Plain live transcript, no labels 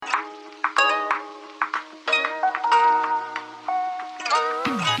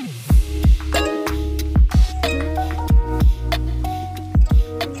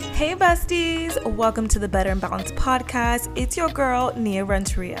besties, welcome to the Better and Balanced podcast. It's your girl, Nia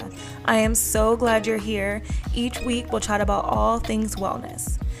Renteria. I am so glad you're here. Each week, we'll chat about all things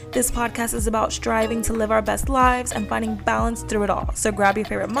wellness. This podcast is about striving to live our best lives and finding balance through it all. So grab your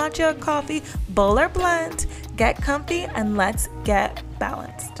favorite matcha, coffee, bowl, or blend, get comfy, and let's get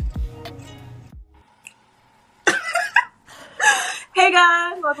balanced. Hey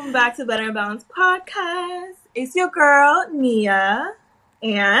guys, welcome back to Better and Balanced podcast. It's your girl, Nia,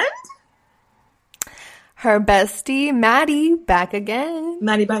 and her bestie, Maddie, back again.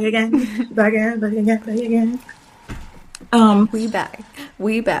 Maddie back again. back again.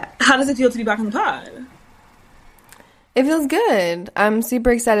 We back. How does it feel to be back on the pod? It feels good. I'm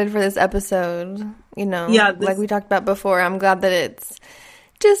super excited for this episode. Like we talked about before, I'm glad that it's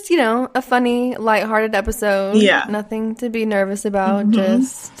just, a funny, lighthearted episode. Yeah. Nothing to be nervous about.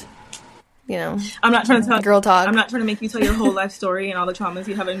 Just, I'm not trying to tell girl talk. I'm not trying to make you tell your whole life story and all the traumas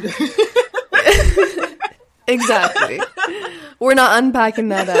you have endured. Exactly. We're not unpacking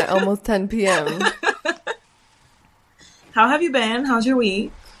that at almost 10 p.m. How have you been? How's your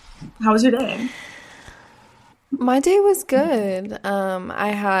week? How was your day? My day was good. I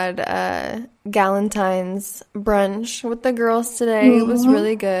had Galentine's brunch with the girls today. It was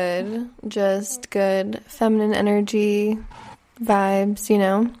really good. Just good feminine energy vibes,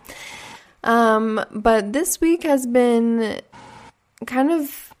 But this week has been kind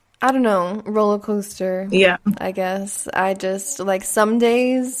of, I don't know, roller coaster. Yeah. I guess. I just, some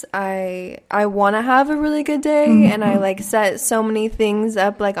days I want to have a really good day and I, set so many things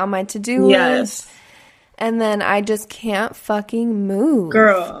up, on my to-do list. And then I just can't fucking move.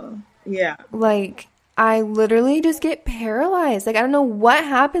 Girl. Yeah. I literally just get paralyzed. I don't know what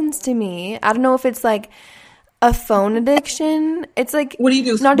happens to me. I don't know if it's, a phone addiction. It's, What do you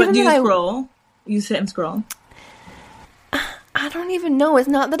do? Not do even you that scroll? You sit and scroll? I don't even know. It's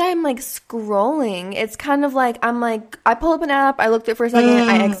not that I'm, scrolling. It's kind of I pull up an app, I looked at it for a second,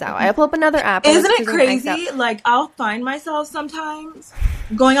 I X out. I pull up another app. Isn't it crazy? I'll find myself sometimes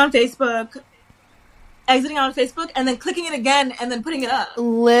going on Facebook, exiting out of Facebook, and then clicking it again, and then putting it up.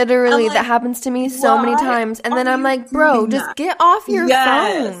 Literally, that happens to me so many times. And then I'm bro, just get off your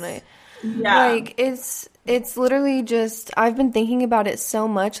phone. Yeah. It's literally just, I've been thinking about it so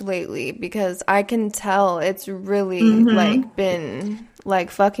much lately because I can tell it's really, been,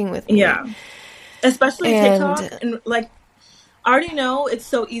 fucking with me. Yeah. Especially TikTok. And, I already know it's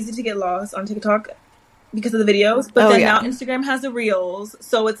so easy to get lost on TikTok because of the videos, but now Instagram has the reels,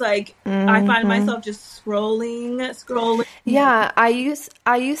 so it's I find myself just scrolling. Yeah, I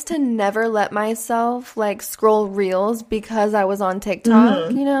used to never let myself scroll reels because I was on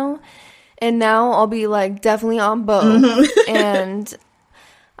TikTok, and now I'll be definitely on both. And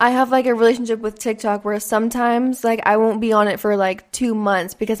I have a relationship with TikTok where sometimes I won't be on it for 2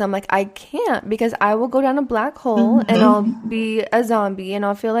 months because I'm I can't, because I will go down a black hole and I'll be a zombie and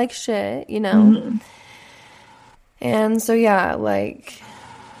I'll feel like shit, And so, yeah,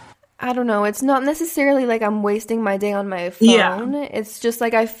 I don't know. It's not necessarily I'm wasting my day on my phone. Yeah. It's just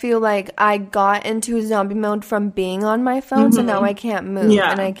I feel I got into zombie mode from being on my phone, so now I can't move.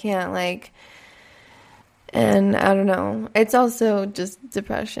 Yeah. And I can't, and I don't know. It's also just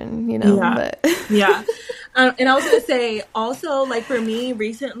depression, Yeah. But yeah. And I was going to say, also, for me,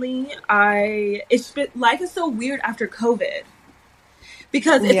 recently, life is so weird after COVID.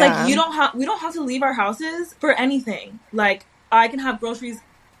 Because it's we don't have to leave our houses for anything. I can have groceries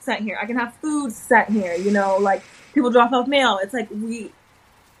sent here. I can have food sent here. People drop off mail. It's we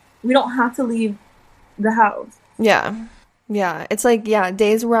don't have to leave the house. Yeah. Yeah. It's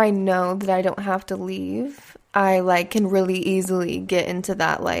days where I know that I don't have to leave, I can really easily get into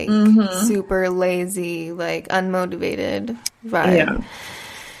that super lazy, unmotivated vibe. Yeah.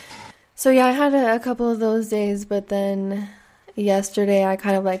 So yeah, I had a couple of those days, but then yesterday I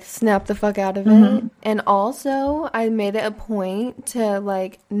kind of snapped the fuck out of it. And also I made it a point to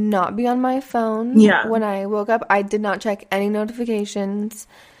not be on my phone. Yeah. When I woke up, I did not check any notifications.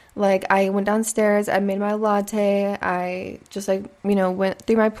 I went downstairs, I made my latte, I just went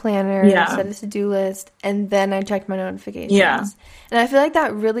through my planner, set a to-do list, and then I checked my notifications. Yeah. And I feel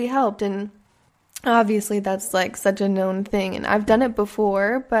that really helped. And obviously that's such a known thing, and I've done it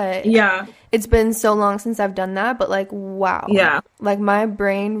before, but it's been so long since I've done that. But wow, my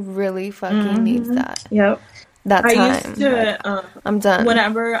brain really fucking needs that. Yep. That time. I used to, I'm done.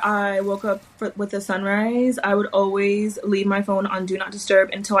 Whenever I woke up with the sunrise, I would always leave my phone on Do Not Disturb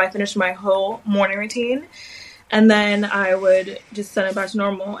until I finished my whole morning routine. And then I would just send it back to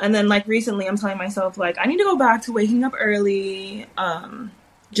normal. And then recently I'm telling myself I need to go back to waking up early,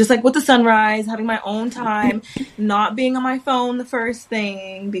 just like with the sunrise, having my own time, not being on my phone the first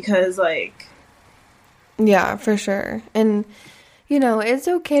thing, because like, yeah, for sure. And you know, it's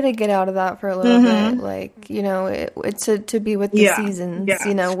okay to get out of that for a little bit. Like, you know, it's to be with the seasons,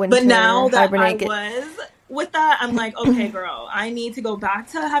 you know, winter, but now that hibernate. I was with that, I'm like, okay, girl, I need to go back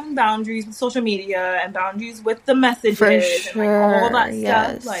to having boundaries with social media and boundaries with the messages for sure. and like all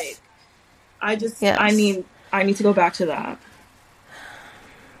that stuff. Like, I need to go back to that.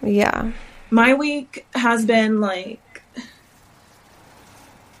 Yeah. My week has been like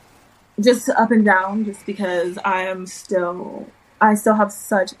just up and down, just because I still have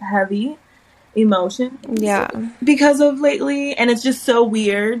such heavy emotions. Yeah. Because of lately, and it's just so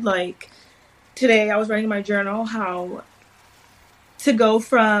weird. Like today I was writing in my journal how to go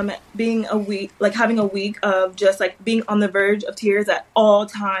from being having a week of just like being on the verge of tears at all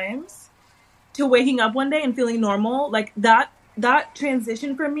times to waking up one day and feeling normal. Like that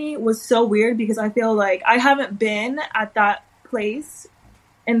transition for me was so weird, because I feel like I haven't been at that place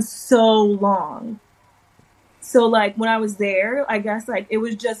in so long. So like when I was there, I guess like it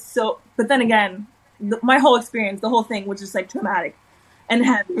was just so, but then again, my whole experience, the whole thing was just like traumatic and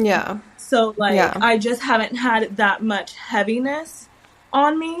heavy. Yeah. So like I just haven't had that much heaviness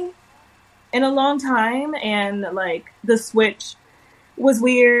on me in a long time, and like the switch was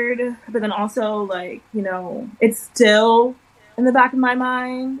weird, but then also like, you know, it's still in the back of my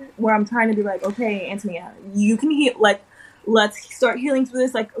mind where I'm trying to be like, okay, Antonia, you can heal, like, let's start healing through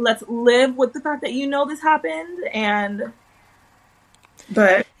this. Like, let's live with the fact that, you know, this happened.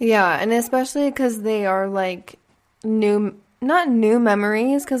 But yeah, and especially because they are like not new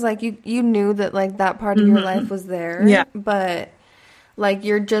memories, because like you knew that like that part of your life was there, but like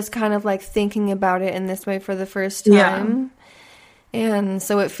you're just kind of like thinking about it in this way for the first time. And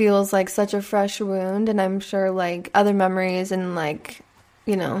so it feels like such a fresh wound, and I'm sure like other memories and like,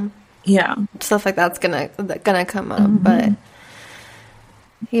 you know, stuff like that's gonna come up. But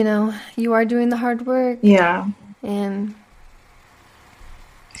you know, you are doing the hard work. And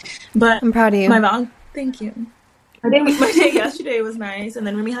but I'm proud of you. Thank you. My day yesterday was nice, and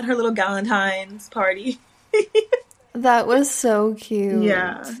then Rumi had her little Galentine's party. That was so cute.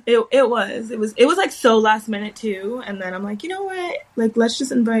 Yeah, it was like so last minute too. And then I'm like, you know what? Like, let's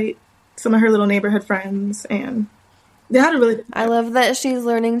just invite some of her little neighborhood friends, and they had a really good time. I love that she's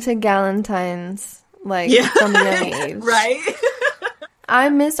learning to Galentine's like from a young age. Right? I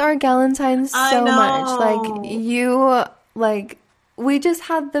miss our Galentine's so much. Like you, like we just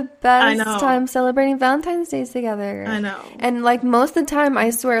had the best time celebrating Valentine's Day together. I know. And like most of the time,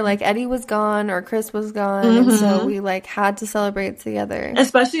 I swear, like Eddie was gone or Chris was gone, and so we like had to celebrate together.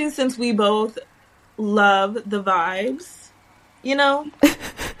 Especially since we both love the vibes, you know.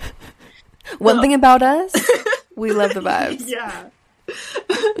 One thing about us, we love the vibes. Yeah.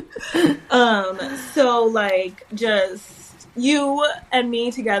 So like just you and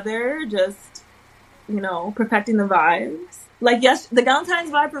me together, just, you know, perfecting the vibes. Like, yes, the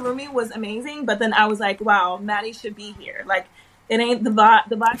Galentine's vibe for Rumi was amazing, but then I was like, wow, Maddie should be here. Like, it ain't the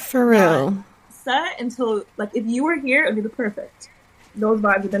vibe for real set until, like, if you were here, it would be the perfect. Those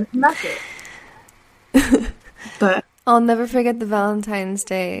vibes would then match it. But I'll never forget the Valentine's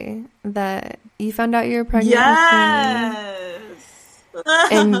Day that you found out you were pregnant with me.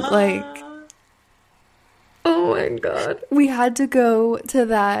 And, like, oh my God. We had to go to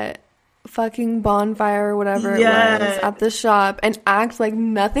that fucking bonfire or whatever it was at the shop and act like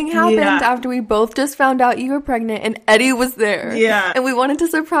nothing happened after we both just found out you were pregnant and Eddie was there. And we wanted to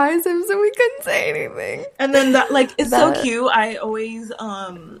surprise him, so we couldn't say anything. And then that, like, it's so cute. I always,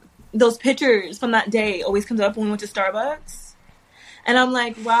 those pictures from that day always comes up when we went to Starbucks. And I'm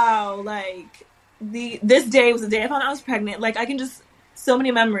like, wow, like, this day was the day I found out I was pregnant. Like, I can just, so many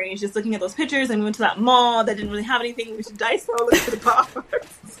memories just looking at those pictures. And we went to that mall that didn't really have anything. We should Daiso, look for the pops.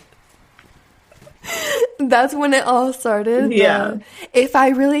 That's when it all started. If I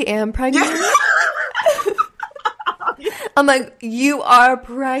really am pregnant. I'm like, you are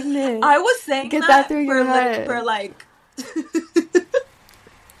pregnant. I was saying get that through your head. For like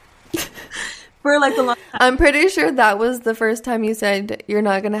for like the long time. I'm pretty sure that was the first time you said you're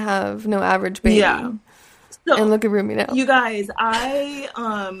not gonna have no average baby. So, and look at Rumi now. You guys, I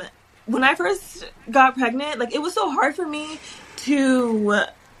when I first got pregnant, like, it was so hard for me to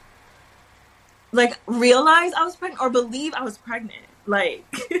like realize I was pregnant or believe I was pregnant. Like,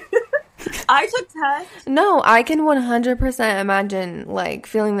 I took tests. No, I can 100% imagine like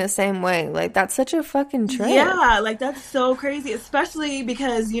feeling the same way. Like, that's such a fucking trip. Yeah, like, that's so crazy, especially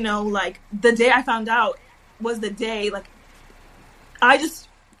because, you know, like, the day I found out was the day, like, I just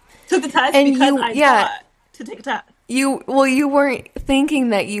took the test and because I thought to take a test. You weren't thinking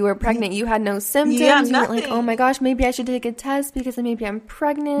that you were pregnant. You had no symptoms. Yeah, you weren't like, oh my gosh, maybe I should take a test because maybe I'm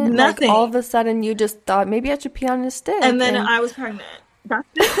pregnant. Nothing. Like all of a sudden you just thought maybe I should pee on a stick. And then I was pregnant. That's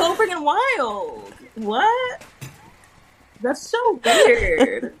just so freaking wild. What? That's so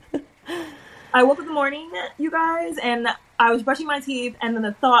weird. I woke up in the morning, you guys, and I was brushing my teeth, and then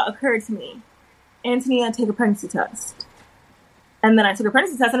the thought occurred to me, Antonia, take a pregnancy test. And then I took a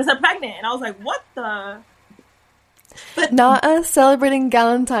pregnancy test, and I said pregnant, and I was like, what the? But not us celebrating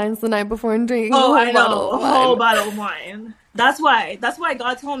Galentine's the night before and drinking a whole bottle of wine. That's why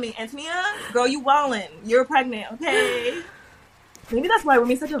God told me, Antonia, girl, you wildin'. You're pregnant, okay? Maybe that's why we're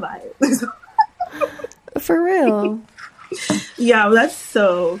making such a vibe. For real. Yeah, well, that's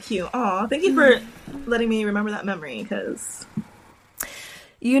so cute. Aw, thank you for letting me remember that memory, because...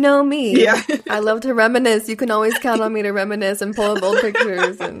 You know me. Yeah. I love to reminisce. You can always count on me to reminisce and pull up old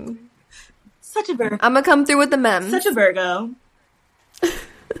pictures. And such a Virgo. I'm going to come through with the memes. Such a Virgo.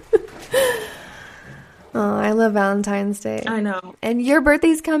 Oh, I love Valentine's Day. I know. And your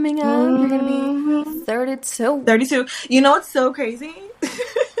birthday's coming up. You're going to be 32. 32. You know what's so crazy?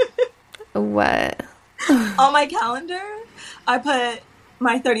 What? On my calendar, I put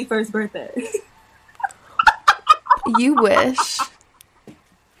my 31st birthday. You wish.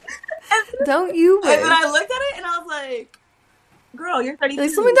 Don't you wish? And then I looked at it and I was like, girl, you're 32. Like,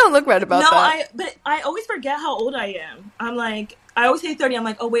 something don't look right about that. But I always forget how old I am. I'm like, I always say 30. I'm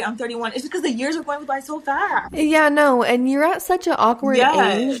like, oh, wait, I'm 31. It's just because the years are going by so fast. Yeah, no. And you're at such an awkward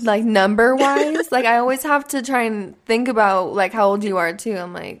age, like, number-wise. Like, I always have to try and think about, like, how old you are, too.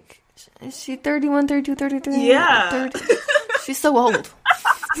 I'm like, is she 31, 32, 33? Yeah. 30? She's so old.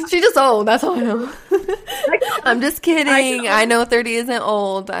 She's just old. That's all I know. I'm just kidding. I know 30 isn't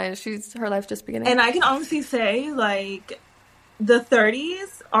old. Her life's just beginning. And I can honestly say, like, the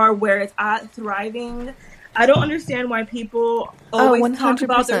 30s are where it's at, thriving. I don't understand why people always talk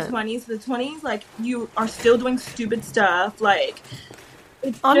about their 20s. The 20s, like, you are still doing stupid stuff. Like,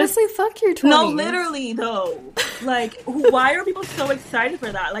 it's honestly, fuck your 20s. No, literally, though. Like, why are people so excited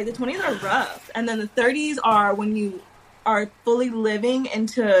for that? Like, the 20s are rough. And then the 30s are when you are fully living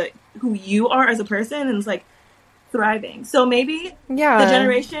into who you are as a person, and it's, like, thriving. So maybe the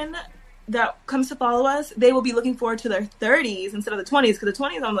generation that comes to follow us, they will be looking forward to their 30s instead of the 20s. Because the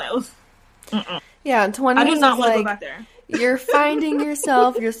 20s, I'm like, oof. Yeah, 20s I do not want to like, go back there. You're finding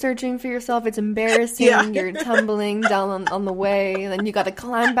yourself, you're searching for yourself, it's embarrassing, you're tumbling down on the way, and then you got to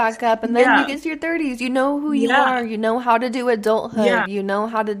climb back up, and then you get to your 30s, you know who you are, you know how to do adulthood, you know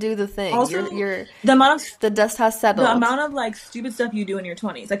how to do the thing. Also, you're the dust has settled. The amount of, like, stupid stuff you do in your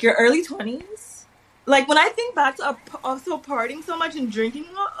 20s, like your early 20s, like, when I think back to also partying so much and drinking,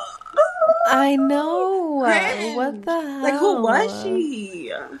 I know. Cringe. What the hell? Like, who was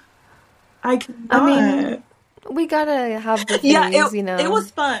she? I mean, we gotta have the things, you know. It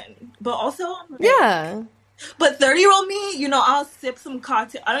was fun, but also, like, But 30-year-old me, you know, I'll sip some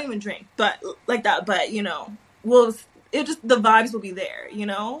cocktail. I don't even drink, but like that. But you know, the vibes will be there. You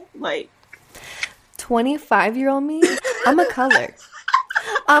know, like 25-year-old me, I'm a color.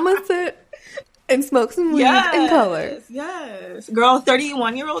 I'm gonna sit and smoke some weed and color. Yes, girl.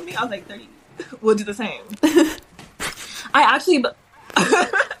 31-year-old me, I was like 30. We'll do the same. I actually.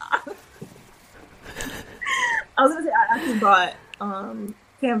 I was gonna say I actually bought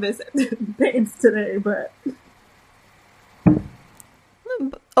canvas paints today, but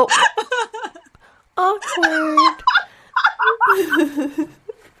awkward.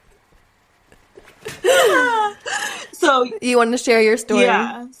 So you want to share your story?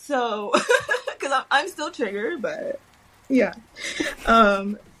 Yeah. So because I'm still triggered, but yeah.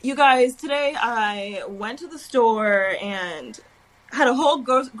 You guys, today I went to the store and had a whole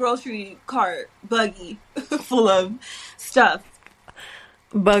grocery cart buggy full of stuff.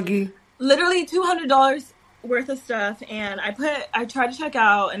 Buggy. Literally $200 worth of stuff, and I tried to check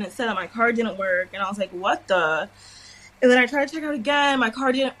out, and it said that my card didn't work, and I was like, what the? And then I tried to check out again, my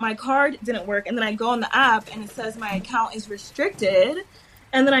card didn't work, and then I go on the app, and it says my account is restricted,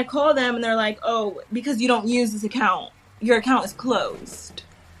 and then I call them, and they're like, oh, because you don't use this account, your account is closed.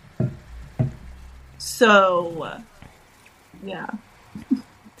 So, yeah.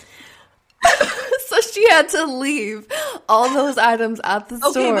 So she had to leave all those items at the store.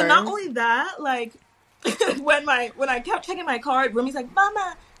 Okay, but not only that, like, when I kept checking my card, Rumi's like,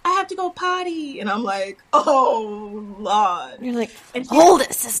 Mama, I have to go potty. And I'm like, oh, Lord. You're like, hold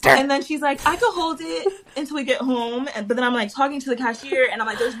it, sister. And then she's like, I could hold it until we get home. But then I'm, like, talking to the cashier, and I'm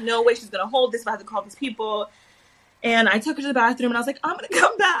like, there's no way she's going to hold this if I have to call these people. And I took her to the bathroom, and I was like, I'm going to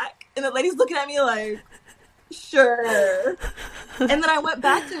come back. And the lady's looking at me like, Sure. And then I went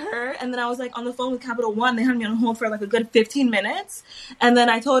back to her, and then I was like on the phone with Capital One. They had me on hold for like a good 15 minutes. And then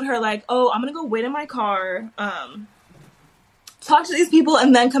I told her like, oh, I'm going to go wait in my car, talk to these people,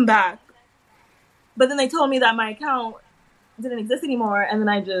 and then come back. But then they told me that my account didn't exist anymore, and then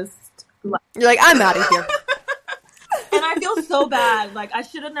I just left. You're like, I'm out of here. And I feel so bad. Like, I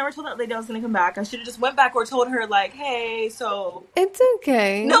should have never told that lady I was going to come back. I should have just went back or told her, like, hey, so... It's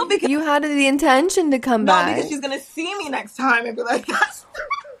okay. No, because... You had the intention to come back. No, because she's going to see me next time and be like, that's...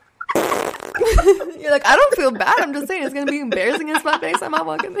 You're like, I don't feel bad. I'm just saying it's going to be embarrassing as my face. I'm not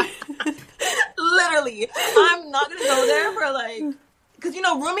walking there. Literally. I'm not going to go there for, like... Because, you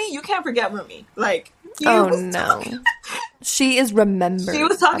know, Rumi, you can't forget Rumi. Like, oh, no. She is remembered. She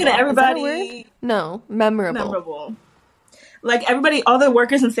was talking to everybody. No, memorable. Memorable. Like, everybody, all the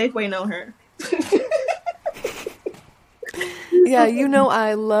workers in Safeway know her. Yeah, you know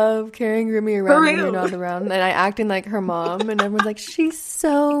I love carrying Rumi around when you're not around. And I acting like her mom. And everyone's like, she's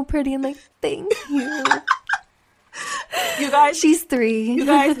so pretty. I'm like, thank you. You guys. She's 3. You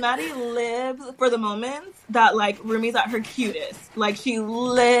guys, Maddie lives for the moments that, like, Rumi's at her cutest. Like, she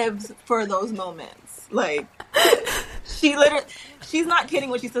lives for those moments. Like, she literally... She's not kidding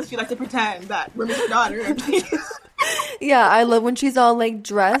when she says she likes to pretend that Rumi's her daughter. Yeah, I love when she's all, like,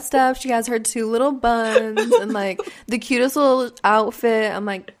 dressed up. She has her 2 little buns and, like, the cutest little outfit. I'm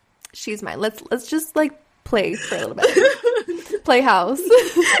like, she's mine. Let's just, like, play for a little bit. Play house.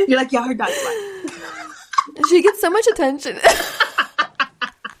 You're like, yeah, her dad's fine. She gets so much attention.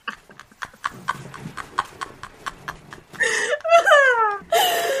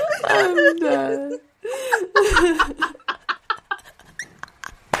 I'm done.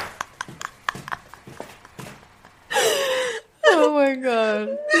 Oh my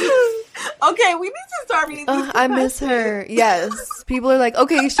god. Okay, we need to start reading these I miss her. Yes. People are like,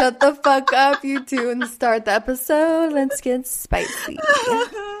 okay, shut the fuck up, you two, and start the episode. Let's get spicy.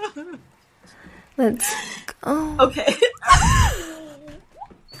 Let's go. Okay.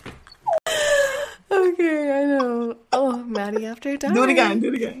 Okay, I know. Oh, Maddie after dark. Do it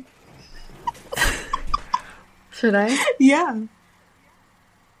again. Should I? Yeah.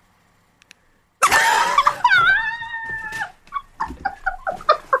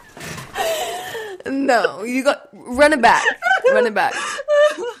 No, you got... Run it back.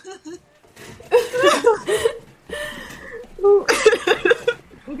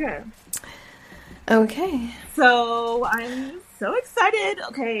 Okay. So, I'm so excited.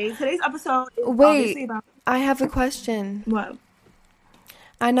 Okay, today's episode is obviously about... I have a question. What?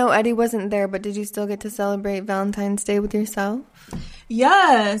 I know Eddie wasn't there, but did you still get to celebrate Valentine's Day with yourself?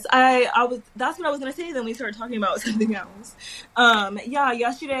 Yes, I was. That's what I was gonna say. Then we started talking about something else. Yeah,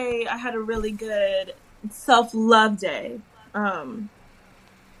 yesterday I had a really good self-love day. That's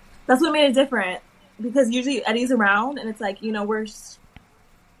what made it different, because usually Eddie's around and it's like, you know, we're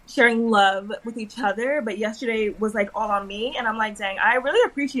sharing love with each other, but yesterday was like all on me, and I'm like, dang, I really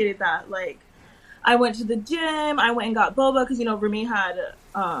appreciated that. Like, I went to the gym, I went and got boba because, you know, Rumi had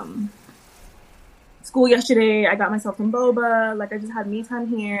school yesterday. I got myself some boba. Like, I just had me time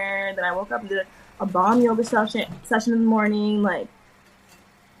here. Then I woke up and did a bomb yoga session in the morning. Like,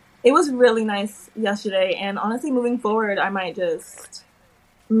 it was really nice yesterday. And honestly, moving forward, I might just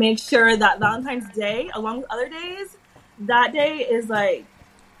make sure that Valentine's Day, along with other days, that day is like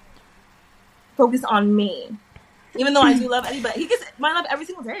focused on me. Even though I do love Eddie, but he gets my love every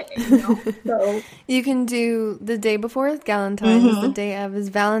single day. You know? So you can do the day before is Galentine's, the day of is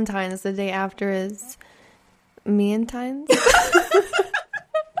Valentine's, the day after is me-and-tines.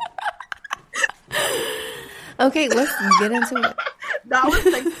 Okay, let's get into it. That was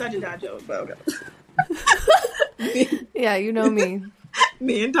like such a dad joke, but okay. Yeah, you know me.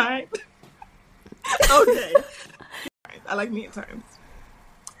 Me-and-time. Okay. I like me-and-times.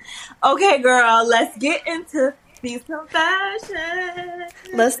 Okay, girl, let's get into these confessions.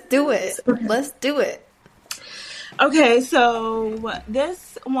 Let's do it. Okay, so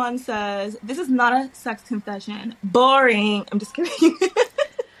this one says, this is not a sex confession. Boring. I'm just kidding.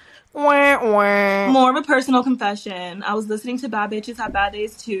 More of a personal confession. I was listening to Bad Bitches Have Bad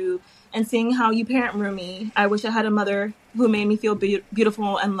Days Too and seeing how you parent Rumi. I wish I had a mother who made me feel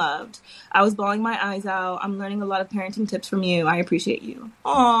beautiful and loved. I was bawling my eyes out. I'm learning a lot of parenting tips from you. I appreciate you.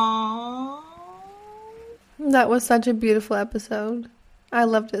 Aww. That was such a beautiful episode. I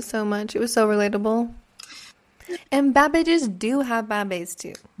loved it so much. It was so relatable. And bad bitches do have bad days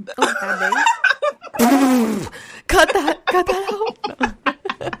too. Oh, bad days. Cut that out.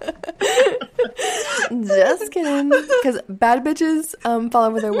 Just kidding. Because bad bitches fall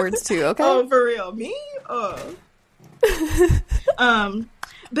over their words too, okay? Oh, for real? Me?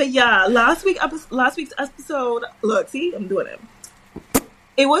 But yeah, last week's episode. Look, see, I'm doing it.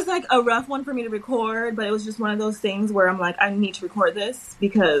 It was like a rough one for me to record, but it was just one of those things where I'm like, I need to record this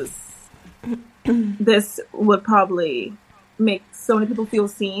because this would probably make so many people feel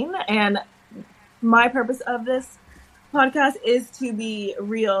seen. And my purpose of this podcast is to be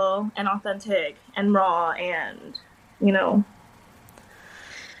real and authentic and raw and, you know,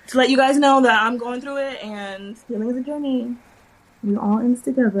 to let you guys know that I'm going through it and healing is a journey. We're all in this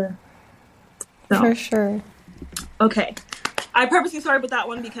together. So. For sure. Okay. I purposely started with that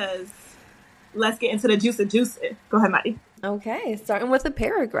one because let's get into the juicy. Go ahead, Maddie. Okay, starting with a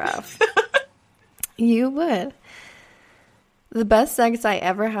paragraph. You would. The best sex I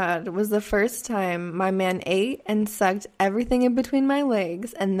ever had was the first time my man ate and sucked everything in between my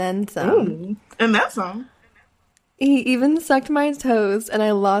legs and then some. Ooh, and then some. He even sucked my toes and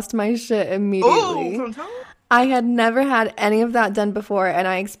I lost my shit immediately. Ooh, from toes? I had never had any of that done before and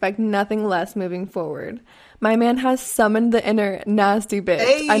I expect nothing less moving forward. My man has summoned the inner nasty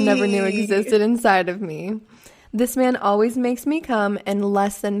bitch I never knew existed inside of me. This man always makes me come in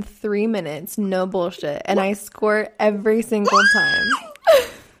less than 3 minutes, no bullshit, and I score every single time.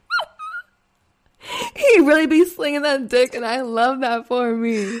 He really be slinging that dick, and I love that for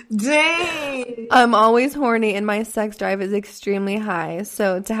me. Dang! I'm always horny, and my sex drive is extremely high,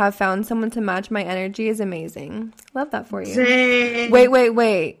 so to have found someone to match my energy is amazing. Love that for you. Dang!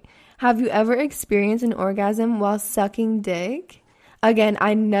 Wait. Have you ever experienced an orgasm while sucking dick? Again,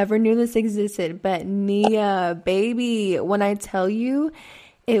 I never knew this existed, but Nia, baby, when I tell you,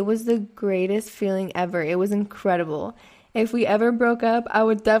 it was the greatest feeling ever. It was incredible. If we ever broke up, I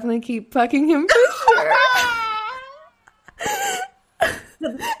would definitely keep fucking him for sure.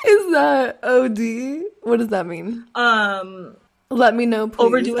 Is that OD? What does that mean? Let me know, please.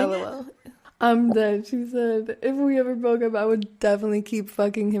 Overdoing LOL. I'm dead. She said, if we ever broke up, I would definitely keep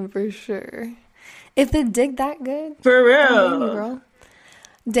fucking him for sure. If the dick that good? For real. Oh, girl.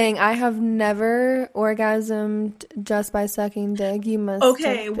 Dang, I have never orgasmed just by sucking dick. You must have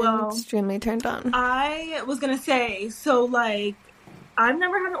been extremely turned on. I was going to say, so like, I've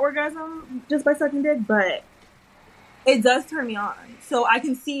never had an orgasm just by sucking dick, but it does turn me on. So I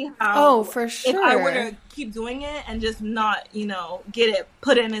can see how, for sure, if I were to keep doing it and just not, get it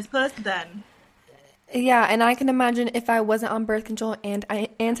put in his puss, then... Yeah, and I can imagine if I wasn't on birth control and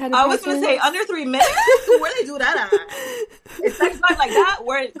antidepressants. I was going to say, under 3 minutes? Where they do that at? It's sex drive like that?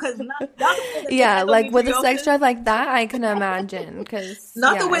 Because yeah, like with a sex drive like that, I can imagine. Cause,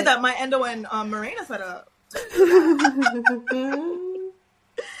 not the way that my endo and Marina set up.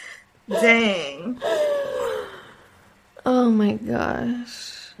 Dang. Oh my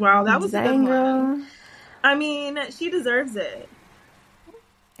gosh. Wow, that was a good girl. one. I mean, she deserves it.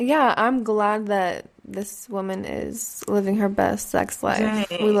 Yeah, I'm glad that this woman is living her best sex life.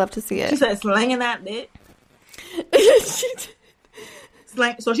 Dang. We love to see it. She said slanging that dick. She did.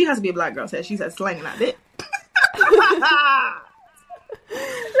 Slang. So she has to be a black girl. She said slanging that dick.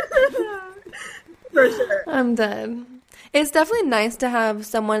 For sure. I'm dead. It's definitely nice to have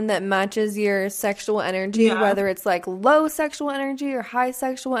someone that matches your sexual energy, whether it's like low sexual energy or high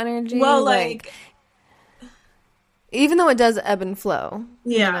sexual energy. Well, like even though it does ebb and flow.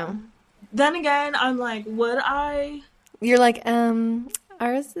 Yeah. You know? Then again, I'm like, would I? You're like,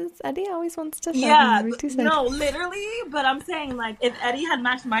 ours is Eddie always wants to. Yeah, no, literally. But I'm saying, like, if Eddie had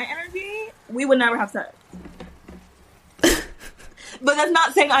matched my energy, we would never have sex. But that's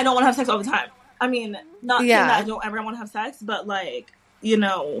not saying I don't want to have sex all the time. I mean, not saying that I don't ever want to have sex, but like,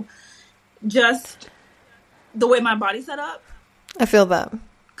 just the way my body's set up. I feel that.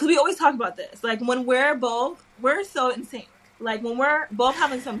 Because we always talk about this. Like, when we're so in sync. Like, when we're both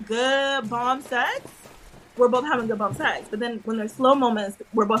having some good bomb sex, we're both having good bomb sex. But then when there's slow moments,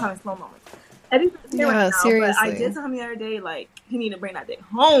 we're both having slow moments. Eddie's not here right now, seriously. But I did tell him the other day, like, he need to bring that dick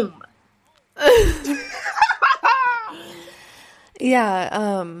home.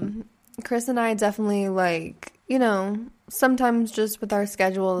 Yeah, Chris and I definitely, like, sometimes just with our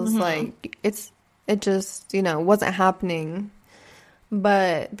schedules, like, it just, wasn't happening.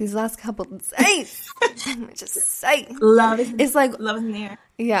 But these last couple days, just say, love is it's like love is in the air.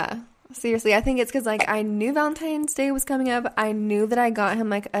 Yeah, seriously, I think it's because like I knew Valentine's Day was coming up. I knew that I got him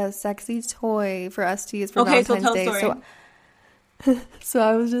like a sexy toy for us to use for Valentine's Day. So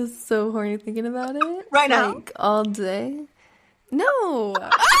I was just so horny thinking about it right now, like all day. No,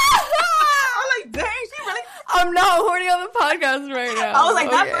 I'm like, dang, she really. I'm not horny on the podcast right now. I was like,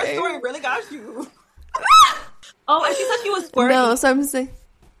 that first story really got you. Oh, and she said she was squirting. No, so I'm saying,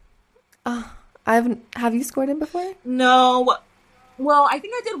 have you squirted before? No. Well, I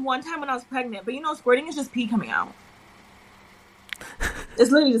think I did one time when I was pregnant, but squirting is just pee coming out.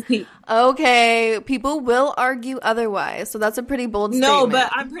 It's literally just pee. Okay, people will argue otherwise, so that's a pretty bold statement. No, but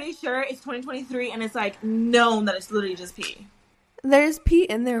I'm pretty sure it's 2023 and it's like known that it's literally just pee. There's pee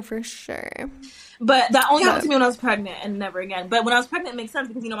in there for sure. But that only happened to me when I was pregnant and never again. But when I was pregnant, it makes sense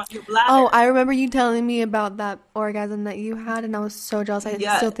because, your bladder. Oh, I remember you telling me about that orgasm that you had, and I was so jealous. I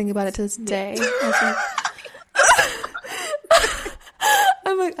still think about it to this day.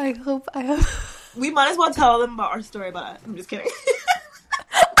 I'm like, I hope I have. We might as well tell them about our story about it. I'm just kidding.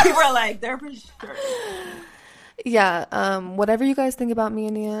 People are like, they're for sure. Yeah, whatever you guys think about me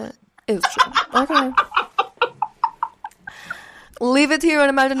and Nia is true. Okay. Leave it to your own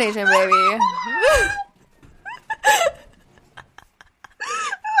imagination, baby.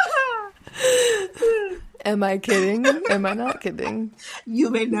 Am I kidding? Am I not kidding?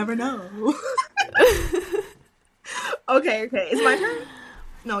 You may never know. Okay. Is my turn?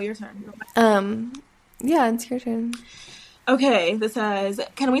 No, your turn. Yeah, it's your turn. Okay, this says,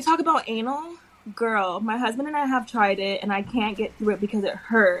 can we talk about anal? Girl, my husband and I have tried it, and I can't get through it because it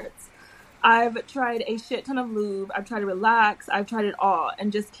hurts. I've tried a shit ton of lube. I've tried to relax. I've tried it all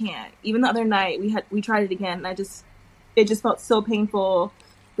and just can't. Even the other night we tried it again and it just felt so painful,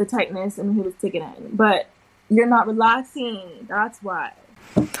 the tightness, and he was sticking in. But you're not relaxing. That's why.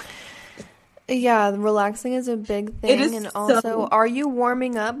 Yeah, relaxing is a big thing. It is. And also, are you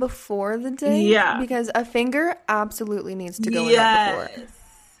warming up before the day? Yeah. Because a finger absolutely needs to go in there before.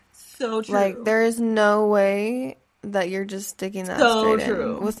 So true. Like, there is no way that you're just sticking that straight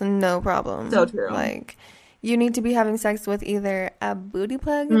in with no problem. So true. Like, you need to be having sex with either a booty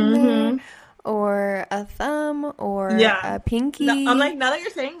plug in there or a thumb or a pinky. No, I'm like, now that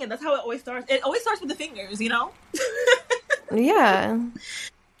you're saying it, that's how it always starts. It always starts with the fingers, Yeah.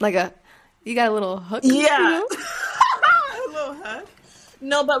 Like you got a little hook. Yeah. A little hook.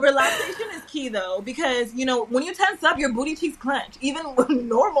 No, but relaxation is key, though, because, when you tense up, your booty cheeks clench. Even when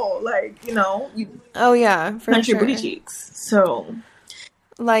normal, Oh, yeah, for clench sure. your booty cheeks. So,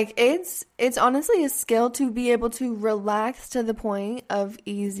 like, it's honestly a skill to be able to relax to the point of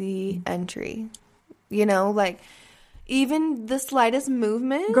easy entry. Like, even the slightest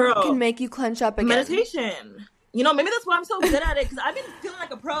movement can make you clench up again. Meditation. Maybe that's why I'm so good at it, because I've been feeling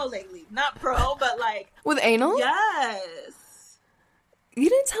like a pro lately. Not pro, but like... With anal? Yes. You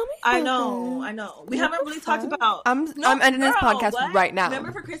didn't tell me. I know. We haven't really talked about. I'm ending this podcast right now.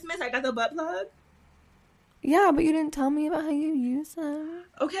 Remember for Christmas I got the butt plug? Yeah, but you didn't tell me about how you use them.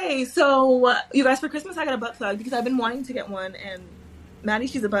 Okay, so you guys, for Christmas I got a butt plug because I've been wanting to get one, and Maddie,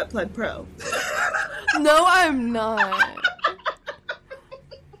 she's a butt plug pro. No, I'm not.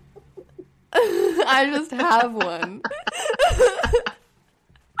 I just have one.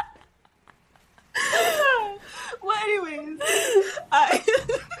 Well, anyways, I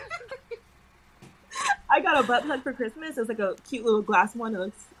got a butt plug for Christmas. It was like a cute little glass one.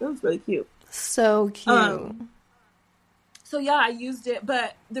 It looks really cute. So cute. So yeah, I used it,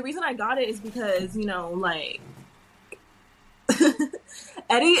 but the reason I got it is because,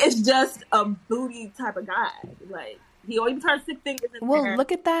 Eddie is just a booty type of guy. Like, he always be trying to stick fingers in there. Well,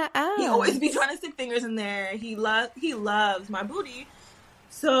 look at that ass. He always be trying to stick fingers in there. He loves my booty.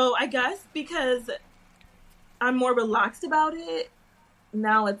 So I guess because I'm more relaxed about it,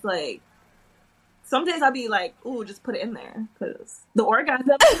 now it's like, some days I'll be like, ooh, just put it in there. Because the orgasm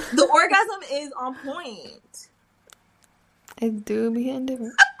is on point. It do be hitting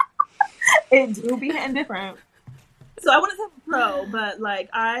different. It do be hitting different. So I wouldn't say I'm pro, but like,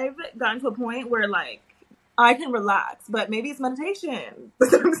 I've gotten to a point where like, I can relax, but maybe it's meditation.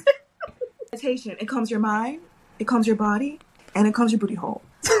 Meditation, it calms your mind, it calms your body, and it calms your booty hole.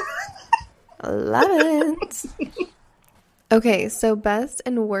 Love it. Okay, so best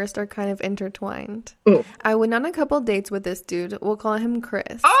and worst are kind of intertwined. Ooh. I went on a couple dates with this dude. We'll call him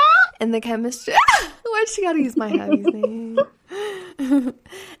Chris. And the chemistry... Why'd she gotta use my Happy's name?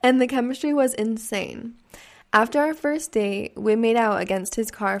 And the chemistry was insane. After our first date, we made out against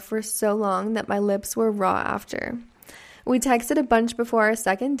his car for so long that my lips were raw after. We texted a bunch before our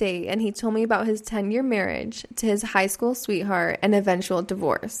second date, and he told me about his 10-year marriage to his high school sweetheart and eventual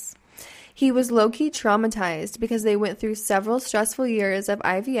divorce. He was low-key traumatized because they went through several stressful years of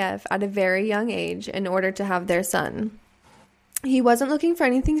IVF at a very young age in order to have their son. He wasn't looking for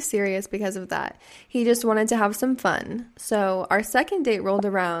anything serious because of that. He just wanted to have some fun. So our second date rolled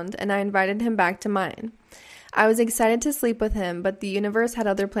around, and I invited him back to mine. I was excited to sleep with him, but the universe had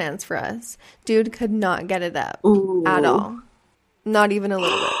other plans for us. Dude could not get it up. Ooh. At all. Not even a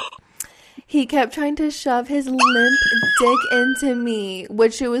little bit. He kept trying to shove his limp dick into me,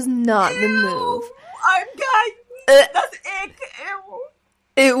 which it was not the move. I'm dying. That's ick. Ew.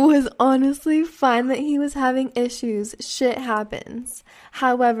 It was honestly fine that he was having issues. Shit happens.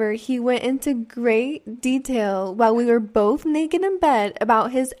 However, he went into great detail while we were both naked in bed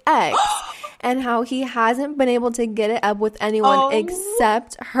about his ex and how he hasn't been able to get it up with anyone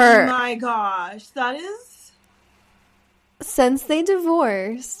except her. My gosh, that is... Since they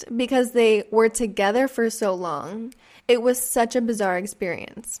divorced, because they were together for so long, it was such a bizarre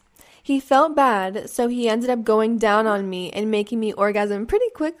experience. He felt bad, so he ended up going down on me and making me orgasm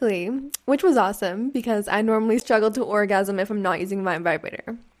pretty quickly, which was awesome because I normally struggle to orgasm if I'm not using my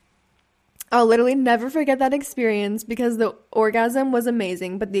vibrator. I'll literally never forget that experience because the orgasm was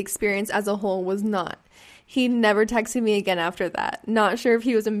amazing, but the experience as a whole was not. He never texted me again after that. Not sure if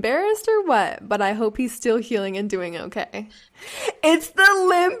he was embarrassed or what, but I hope he's still healing and doing okay. It's the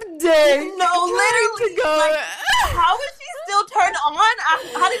limp dick. No, literally. To go. Like, how is she still turned on?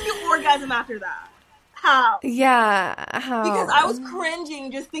 How did you orgasm after that? How? Yeah, how? Because I was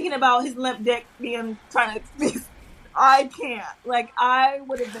cringing just thinking about his limp dick being trying to... I can't. Like, I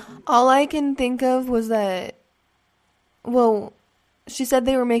would have been... All I can think of was that... Well, she said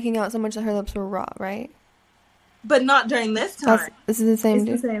they were making out so much that her lips were raw, right? But not during this time. This is the same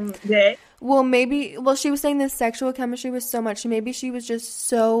day. It's the same day. Well, maybe... Well, she was saying the sexual chemistry was so much. Maybe she was just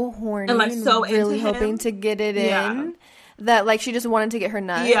so horny and like so really into hoping him. To get it in that like she just wanted to get her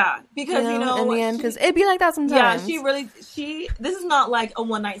nut. Yeah, because you know in the end, because it'd be like that sometimes. Yeah, this is not like a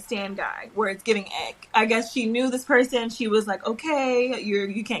one night stand guy where it's giving ick. I guess she knew this person. She was like, okay,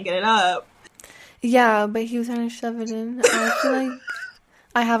 you can't get it up. Yeah, but he was trying to shove it in. I feel like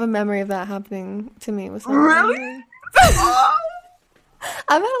I have a memory of that happening to me with someone. Really?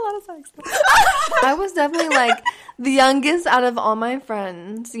 I've had a lot of sex. I was definitely like the youngest out of all my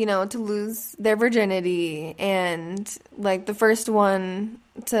friends, you know, to lose their virginity and like the first one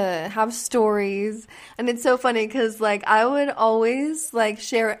to have stories. And it's so funny because like I would always like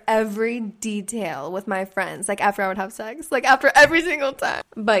share every detail with my friends, like after I would have sex, like after every single time.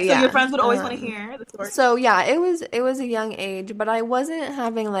 But yeah. So your friends would always want to hear the story. So yeah, it was a young age, but I wasn't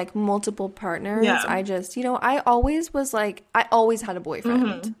having like multiple partners. Yeah. I just, you know, I always had a boyfriend.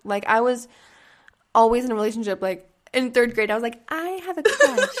 Mm-hmm. Like I was always in a relationship. Like in 3rd grade, I was like, I have a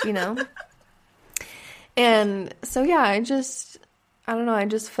crush, you know? And so yeah, I don't know, I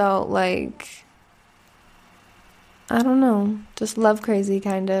just felt like, I don't know, just love crazy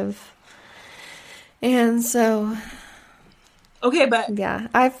kind of. And so... Okay, but yeah,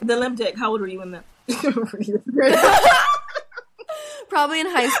 the limp dick, how old were you in that? Probably in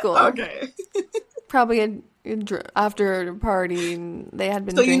high school. Okay. Probably after a party, they had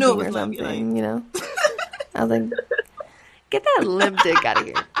been drinking or something, you know? I was like, get that limp dick out of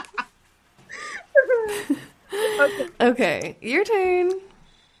here. Okay, your turn.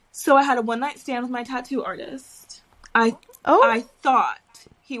 So I had a one night stand with my tattoo artist. I thought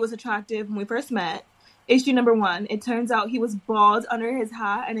he was attractive when we first met. Issue number 1, it turns out he was bald under his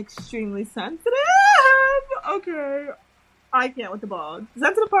hat and extremely sensitive. Okay. I can't with the bald.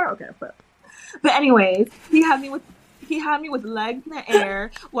 Sensitive part? Okay, but anyways, he had me with legs in the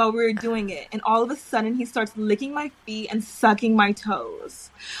air while we were doing it, and all of a sudden he starts licking my feet and sucking my toes.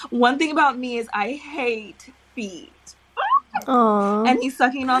 One thing about me is I hate feet. Aww. And he's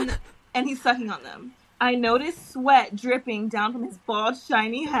sucking on them. I noticed sweat dripping down from his bald,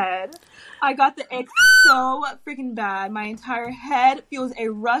 shiny head. I got the ick so freaking bad. My entire head feels a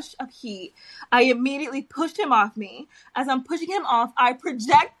rush of heat. I immediately pushed him off me. As I'm pushing him off, I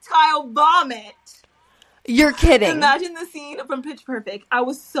projectile vomit. You're kidding. Imagine the scene from Pitch Perfect. I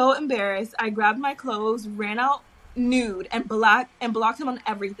was so embarrassed. I grabbed my clothes, ran out nude, and blocked him on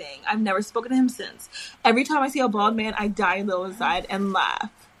everything. I've never spoken to him since. Every time I see a bald man, I die a little inside and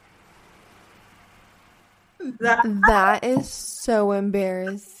laugh. That is so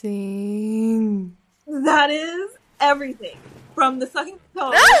embarrassing. That is everything. From the sucking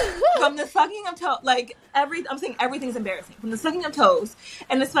of toes, like I'm saying everything's embarrassing. From the sucking of toes,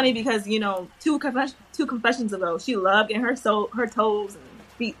 and it's funny because you know, two confessions ago, she loved getting her toes and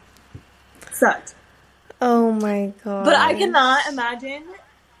feet sucked. Oh my god! But I cannot imagine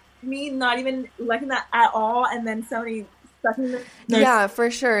me not even liking that at all, and then somebody sucking them. Yeah,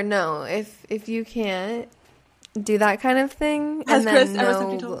 for sure. No, if you can't do that kind of thing, has and Chris then ever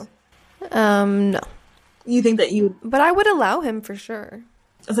sucked your toes? No. You think that you? But I would allow him for sure.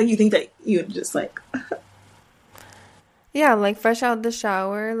 It's like you think that you would just like. Yeah, like fresh out the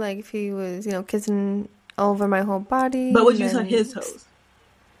shower, like if he was, you know, kissing all over my whole body. But would you suck his toes?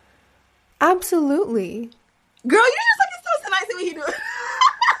 Absolutely. Girl, you just suck his toes tonight. See what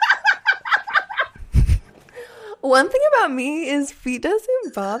he do. One thing about me is feet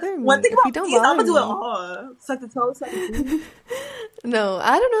doesn't bother me. One thing about don't me is I'm bother gonna do it me. all. Suck the toes, suck the feet. No,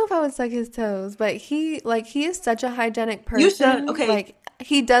 I don't know if I would suck his toes, but he is such a hygienic person. You should. Okay. Like,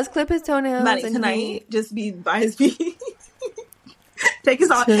 he does clip his toenails. Maddie, and tonight, just be by his feet. Take his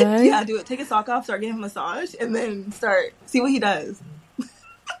sock. Tonight? Yeah, do it. Take his sock off, start giving him a massage, and then see what he does.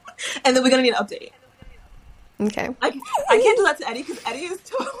 And then we're gonna need an update. Okay. I can't do that to Eddie because Eddie is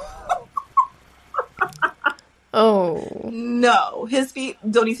too... Oh. No, his feet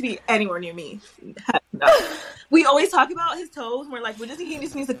don't need to be anywhere near me. No. We always talk about his toes, and we're like, he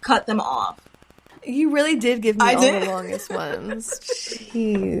just needs to cut them off. You really did give me the longest ones.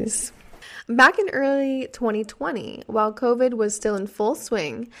 Jeez. Back in early 2020, while COVID was still in full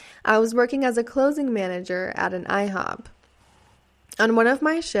swing, I was working as a closing manager at an IHOP. On one of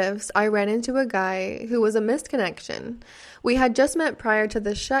my shifts, I ran into a guy who was a missed connection. We had just met prior to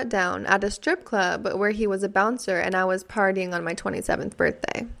the shutdown at a strip club where he was a bouncer and I was partying on my 27th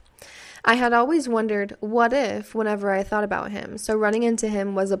birthday. I had always wondered, what if, whenever I thought about him, so running into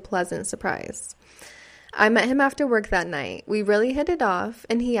him was a pleasant surprise. I met him after work that night. We really hit it off,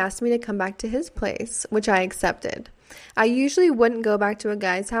 and he asked me to come back to his place, which I accepted. I usually wouldn't go back to a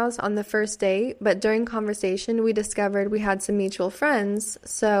guy's house on the first date, but during conversation, we discovered we had some mutual friends,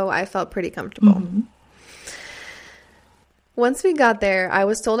 so I felt pretty comfortable. Mm-hmm. Once we got there, I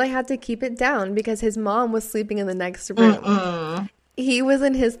was told I had to keep it down because his mom was sleeping in the next room. Mm-mm. He was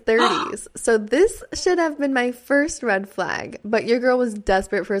in his 30s, so this should have been my first red flag, but your girl was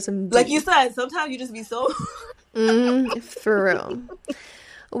desperate for some D. Like you said, sometimes you just be so... For real.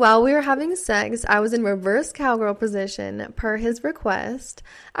 While we were having sex, I was in reverse cowgirl position per his request.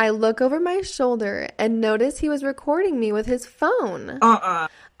 I look over my shoulder and notice he was recording me with his phone.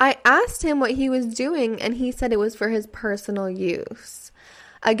 I asked him what he was doing, and he said it was for his personal use.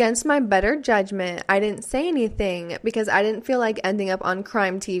 Against my better judgment, I didn't say anything because I didn't feel like ending up on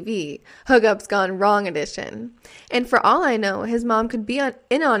Crime TV, Hookups Gone Wrong edition. And for all I know, his mom could be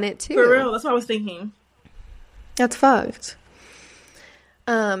in on it too. For real, that's what I was thinking. That's fucked.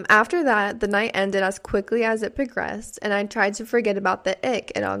 After that, the night ended as quickly as it progressed, and I tried to forget about the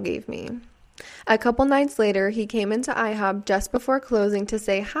ick it all gave me. A couple nights later, he came into IHOP just before closing to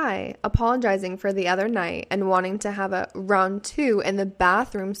say hi, apologizing for the other night and wanting to have a round 2 in the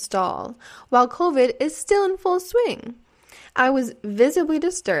bathroom stall, while COVID is still in full swing. I was visibly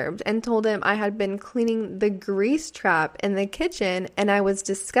disturbed and told him I had been cleaning the grease trap in the kitchen and I was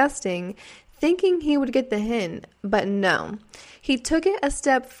disgusting, thinking he would get the hint, but no. He took it a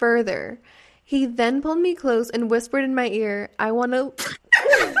step further. He then pulled me close and whispered in my ear, I want to...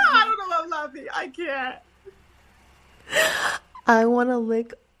 I don't know why I'm laughing. I can't. I want to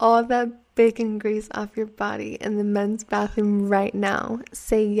lick all that bacon grease off your body in the men's bathroom right now.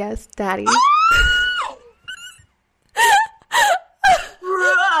 Say yes, daddy.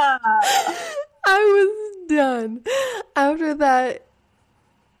 I was done.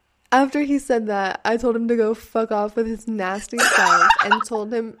 After he said that, I told him to go fuck off with his nasty self and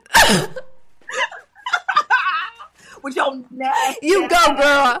told him... With your nasty... You go,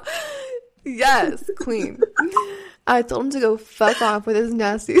 girl! Yes, queen. I told him to go fuck off with his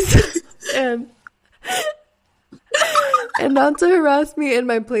nasty self and not to harass me in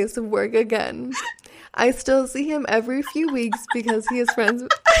my place of work again. I still see him every few weeks because he is friends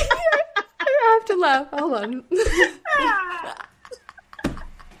with... I have to laugh. Hold on.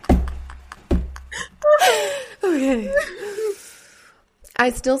 Okay. I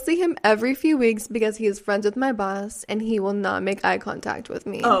still see him every few weeks because he is friends with my boss and he will not make eye contact with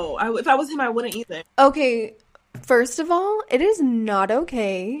me. Oh, if I was him, I wouldn't either. Okay, first of all, it is not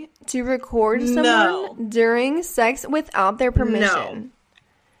okay to record someone during sex without their permission.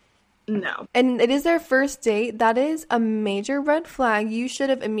 No. And it is their first date. That is a major red flag. You should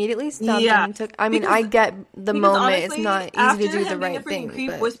have immediately stopped them and took... I mean, I get the moment. Honestly, it's not easy to do the right thing.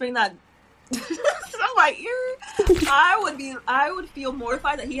 Creep whispering that on my ear, I would feel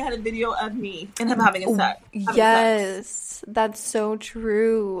mortified that he had a video of me and him having sex. Yes, that's so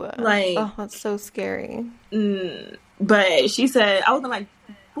true. Like, oh, that's so scary. But she said, I was like,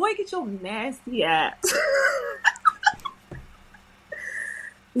 boy, get your nasty ass.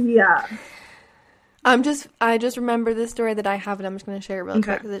 Yeah. I just remember this story that I have, and I'm just going to share it real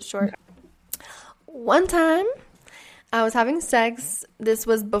quick because it's short. One time, I was having sex. This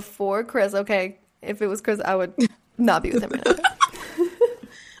was before Chris. Okay, if it was Chris, I would not be with him right now.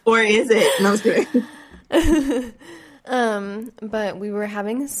 Or is it? No, I'm just kidding. But we were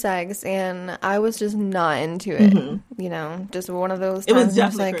having sex, and I was just not into it. Mm-hmm. You know, just one of those times. It was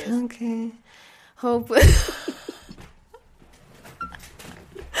definitely like, Chris. Okay, hope.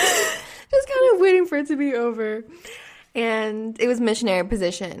 Just kind of waiting for it to be over. And it was missionary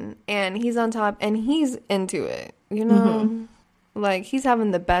position. And he's on top and he's into it, you know? Mm-hmm. Like, he's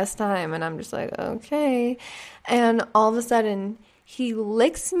having the best time. And I'm just like, okay. And all of a sudden, he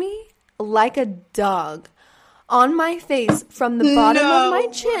licks me like a dog on my face from the bottom of my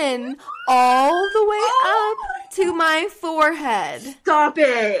chin all the way up to my forehead. Stop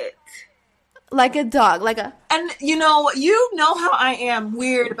it. Like a dog, like a... And you know how I am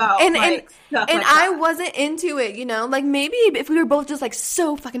weird about stuff like that. And I wasn't into it, you know? Like, maybe if we were both just, like,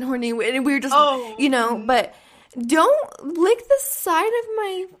 so fucking horny and we were just, you know, but don't lick the side of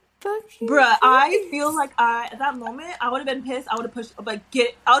my fucking Bruh, face. I feel like at that moment, I would have been pissed. I would have pushed, like,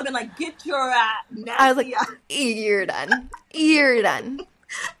 I would have been like, get your ass nasty. I was like, you're done. You're done.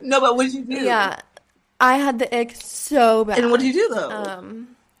 No, but what did you do? Yeah. I had the ick so bad. And what did you do, though?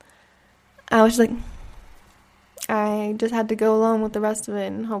 I was just like, I just had to go along with the rest of it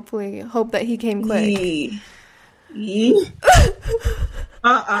and hope that he came quick. No.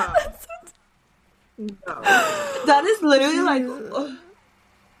 That is literally like,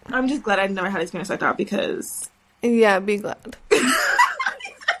 I'm just glad I never had experience like that because... Yeah, be glad.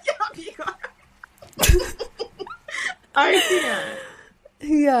 I can't.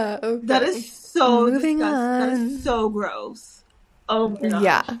 Yeah, okay. That is so Moving disgusting. on. That is so gross. Oh my gosh.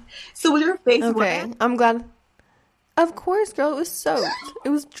 Yeah. So was your face okay, wet? I'm glad. Of course, girl. It was soaked. It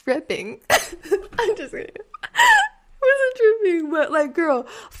was dripping. I'm just kidding. It wasn't dripping, but like, girl,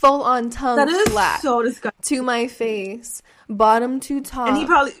 full on tongue that is flat so disgusting to my face, bottom to top. And he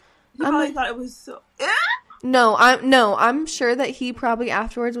probably thought it was so. No, I'm sure that he probably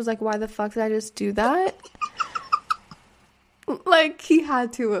afterwards was like, "Why the fuck did I just do that?" Like, he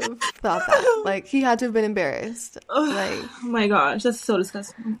had to have thought that. Like, he had to have been embarrassed. Like, oh my gosh, that's so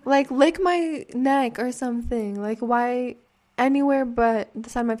disgusting. Like, lick my neck or something. Like, why anywhere but the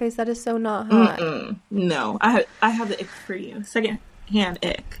side of my face? That is so not hot. No, I have the ick for you. Second hand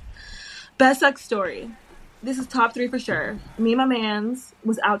ick. Best sex story. This is top 3 for sure. Me and my mans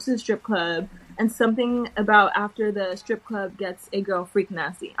was out to the strip club, and something about after the strip club gets a girl freak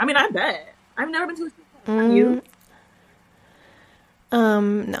nasty. I mean, I bet. I've never been to a strip club. Have you?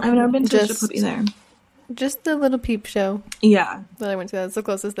 No. I've never been to a strip club either. Just the little peep show. Yeah. That I went to. That's the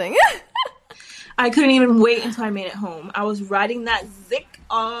closest thing. I couldn't even wait until I made it home. I was riding that zick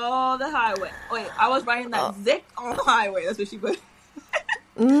on the highway. Wait, I was riding that zick on the highway. That's what she put.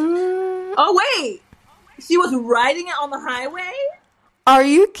 Oh, wait. She was riding it on the highway? Are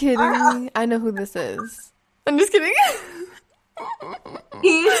you kidding me? I know who this is. I'm just kidding.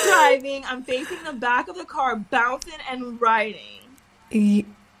 He's driving. I'm facing the back of the car, bouncing and riding.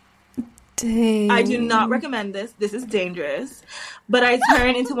 Dang. I do not recommend this. This is dangerous. But I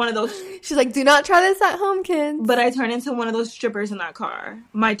turn into one of those... She's like, do not try this at home, kids. But I turn into one of those strippers in that car.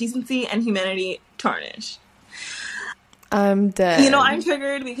 My decency and humanity tarnished. I'm dead. You know, I'm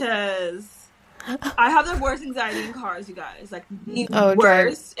triggered because I have the worst anxiety in cars, you guys. Like, the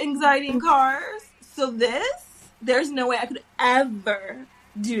worst anxiety in cars. So there's no way I could ever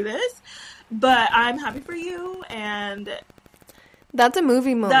do this. But I'm happy for you, and... That's a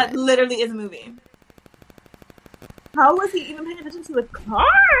movie moment. That literally is a movie. How was he even paying attention to the car?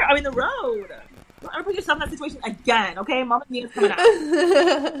 I mean, the road. Don't ever put yourself in that situation again, okay? Mama Mia's coming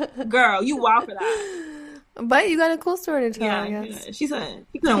out. Girl, you wild for that. But you got a cool story to tell, I guess. Yeah. She said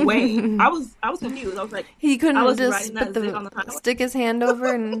he couldn't wait. I was confused. I was like, he couldn't just stick his hand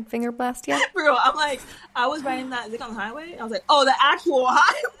over and finger blast you? Girl, I'm like, I was riding that zick on the highway. I was like, oh, the actual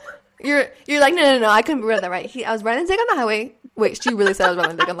highway. You're like, no, I couldn't read that right. I was riding zick on the highway. Wait, she really said I was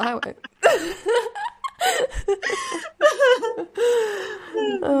riding zick on the highway.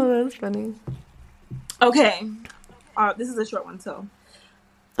 Oh, that's funny. Okay. This is a short one, so.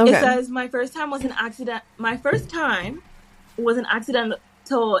 Okay. It says, my first time was an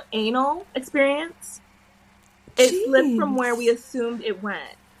accidental anal experience. It slipped from where we assumed it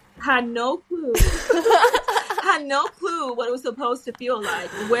went. Had no clue what it was supposed to feel like,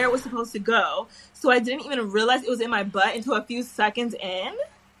 where it was supposed to go. So I didn't even realize it was in my butt until a few seconds in.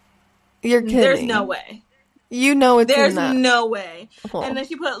 You're kidding. There's no way. You know it's There's in that. no way. Oh. And then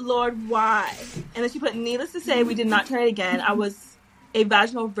she put, Lord, why? And then she put, needless to say, we did not try it again. I was a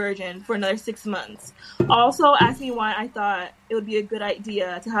vaginal virgin for another 6 months. Also asked me why I thought it would be a good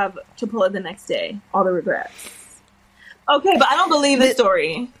idea to have Chipotle the next day. All the regrets. Okay, but I don't believe this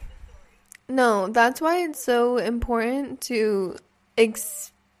story. No, that's why it's so important to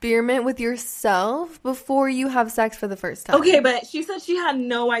experiment with yourself before you have sex for the first time. Okay, but she said she had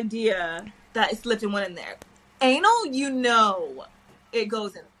no idea that it slipped and went in there. Anal, you know. it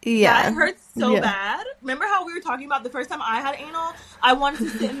goes in. Yeah. That hurts so bad. Remember how we were talking about the first time I had anal? I wanted to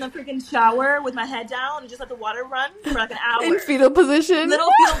sit in the freaking shower with my head down and just let the water run for like an hour. In fetal position.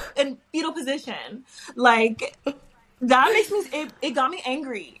 In fetal position. Like, that makes me, it got me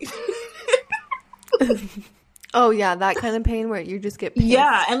angry. Oh, yeah, that kind of pain where you just get pissed.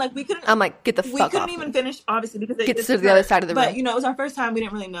 Yeah, and like we couldn't... I'm like, get the fuck off. We couldn't even finish, obviously, because get to the other side of the room. But, you know, it was our first time. We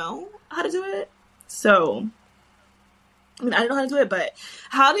didn't really know how to do it. So... I mean, I didn't know how to do it, but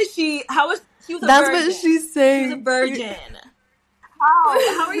she was a virgin. That's what she's saying. She was a virgin.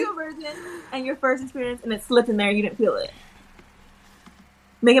 How are you a virgin and your first experience and it slipped in there, you didn't feel it?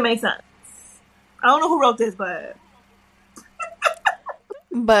 Make it make sense. I don't know who wrote this, but...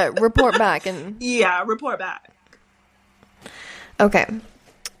 But report back and... Yeah, report back. Okay.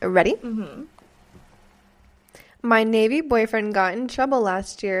 Ready? Mm-hmm. My Navy boyfriend got in trouble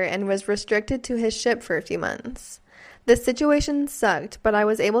last year and was restricted to his ship for a few months. The situation sucked, but I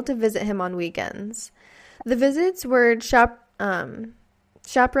was able to visit him on weekends. The visits were chaperoned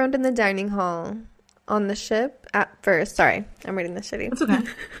in the dining hall on the ship at first. Sorry, I'm reading this shitty. It's okay.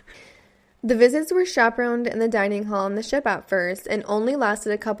 The visits were chaperoned in the dining hall on the ship at first and only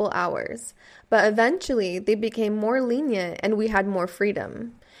lasted a couple hours. But eventually, they became more lenient and we had more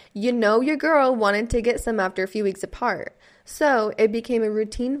freedom. You know your girl wanted to get some after a few weeks apart. So it became a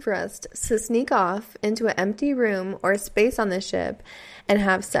routine for us to sneak off into an empty room or space on the ship and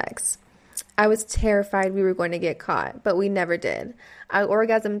have sex. I was terrified we were going to get caught, but we never did. I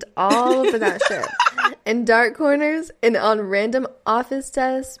orgasmed all over that ship. In dark corners and on random office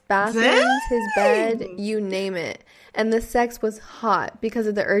desks, bathrooms, his bed, you name it. And the sex was hot because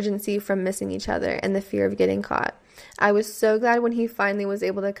of the urgency from missing each other and the fear of getting caught. I was so glad when he finally was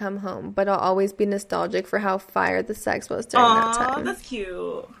able to come home, but I'll always be nostalgic for how fire the sex was during that time. That's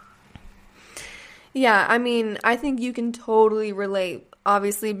cute. Yeah, I mean, I think you can totally relate.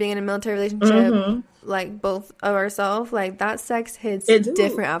 Obviously, being in a military relationship, like both of ourselves, like that sex hits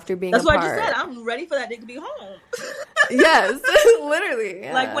different after being apart. That's what I just said. I'm ready for that dick to be home. Yes, literally.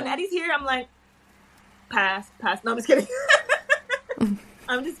 Yeah. Like when Eddie's here, I'm like, pass. No, I'm just kidding.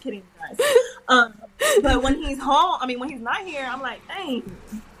 I'm just kidding, guys. But when he's home, when he's not here, I'm like, dang.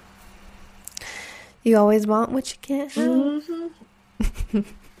 You always want what you can't have. Mm-hmm.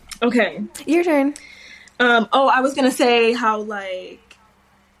 Okay. Your turn. I was going to say how, like,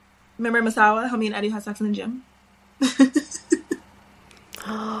 remember Masawa, how me and Eddie had sex in the gym?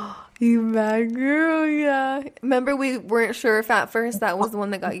 You bad girl, yeah. Remember we weren't sure if at first that was the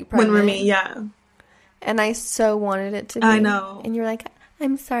one that got you pregnant? When we're me, yeah. And I so wanted it to be. I know. And you're like,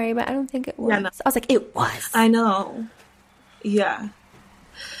 I'm sorry, but I don't think it was. Yeah, no. I was like, it was. I know. Yeah.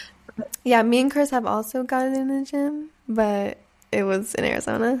 Yeah, me and Chris have also gotten in the gym, but it was in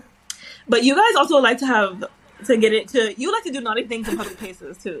Arizona. But you guys also like you like to do naughty things in public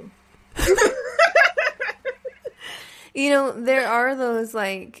places, too. You know, there are those,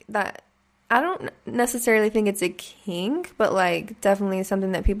 like, that, I don't necessarily think it's a kink, but, like, definitely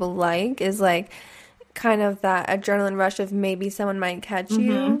something that people like is, like, kind of that adrenaline rush of maybe someone might catch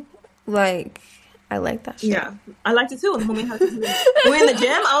you. Like, I like that shit. Yeah, I liked it, too. And when we were in the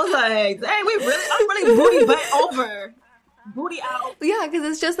gym, I was like, dang, I'm really booty butt over. Booty out. Yeah, because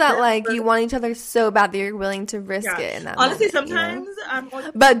it's just that, like, you want each other so bad that you're willing to risk it in that Honestly, moment, sometimes... You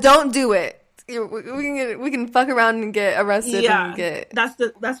know? But don't do it. We can fuck around and get arrested and get...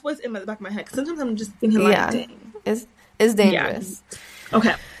 That's what's in the back of my head. Sometimes I'm just thinking, like, dang. It's dangerous. Yeah.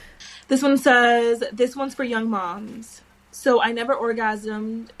 Okay. This one says, this one's for young moms. So I never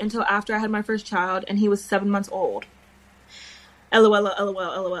orgasmed until after I had my first child, and he was 7 months old.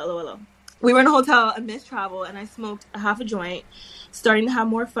 LOL. We were in a hotel, a missed travel, and I smoked a half a joint, starting to have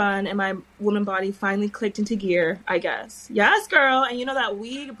more fun, and my woman body finally clicked into gear, I guess. Yes, girl. And you know that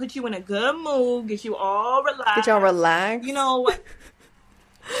weed put you in a good mood, get you all relaxed. Get y'all relaxed. You know what?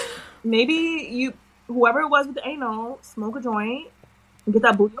 Maybe whoever it was with the anal, smoke a joint, and get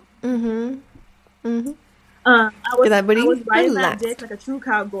that booty. I was riding that dick like a true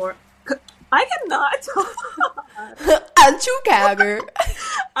cowgirl. I cannot talk. A true cowgirl.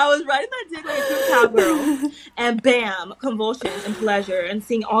 I was riding that dick like a true cowgirl, and bam, convulsions and pleasure, and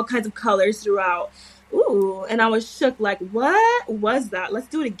seeing all kinds of colors throughout. Ooh, and I was shook. Like, what was that? Let's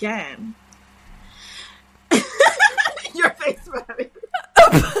do it again. Your face, Maddie.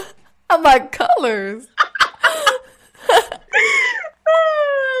 I'm like, colors.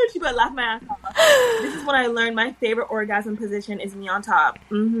 She better laugh my ass off. This is when I learned my favorite orgasm position is me on top.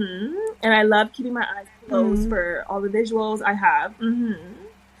 And I love keeping my eyes closed for all the visuals I have.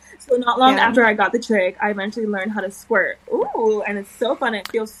 So not long after I got the trick, I eventually learned how to squirt. Ooh, and it's so fun. It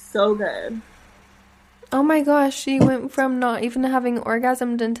feels so good. Oh my gosh, she went from not even having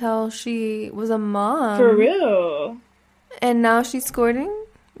orgasmed until she was a mom. For real. And now she's squirting?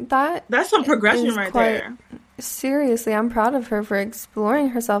 That's some progression right there. Seriously, I'm proud of her for exploring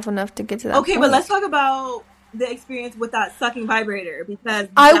herself enough to get to that point. But let's talk about the experience with that sucking vibrator, because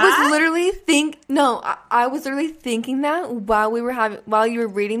I was literally thinking that while you were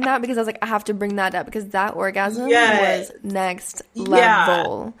reading that, because I was like, I have to bring that up because that orgasm was next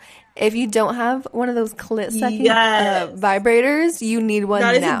level. If you don't have one of those clit sucking vibrators, you need one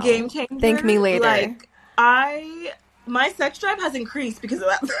now. That is a game changer. Thank me later. Like, my sex drive has increased because of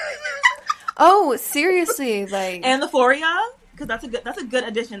that. Oh, seriously, like, and the Euphoria, because that's a good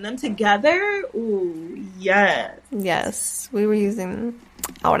addition. Them together, ooh, yes, we were using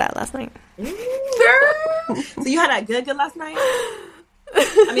all that last night. So you had that good last night?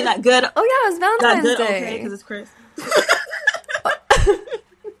 I mean, that good. Oh yeah, it was Valentine's Day. Okay, because it's Chris.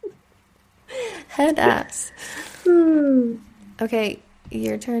 Head ass. Okay,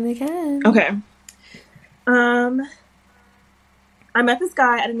 your turn again. Okay. I met this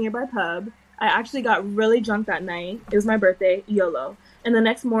guy at a nearby pub. I actually got really drunk that night. It was my birthday, YOLO. And the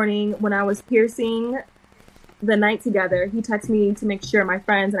next morning, when I was piercing the night together, he texted me to make sure my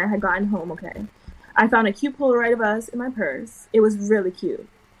friends and I had gotten home okay. I found a cute Polaroid of us in my purse. It was really cute.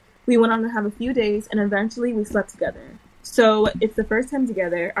 We went on to have a few days, and eventually we slept together. So it's the first time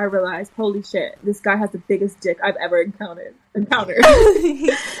together I realized, holy shit, this guy has the biggest dick I've ever encountered.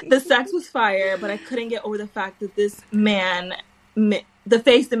 The sex was fire, but I couldn't get over the fact that this man made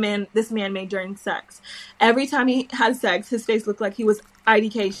during sex. Every time he had sex, his face looked like he was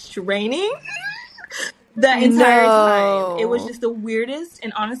IDK straining the entire time. It was just the weirdest,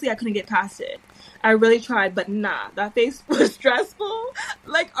 and honestly, I couldn't get past it. I really tried, but nah, that face was stressful.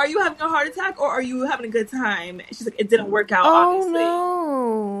 Like, are you having a heart attack or are you having a good time? She's like, it didn't work out, obviously.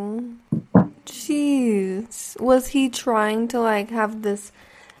 Oh, no. Jeez. Was he trying to, like, have this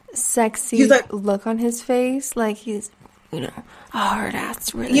sexy look on his face? Like, he's, a hard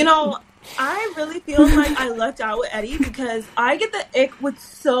ass, really. I really feel like I lucked out with Eddie because I get the ick with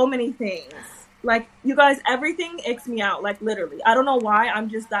so many things. Like, you guys, everything icks me out, like, literally. I don't know why. I'm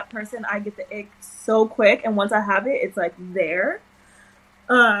just that person. I get the ick so quick, and once I have it, it's, like, there.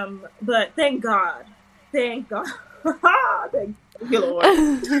 But thank God. Thank God. Thank you, Lord.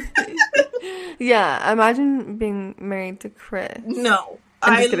 Yeah, imagine being married to Chris. No.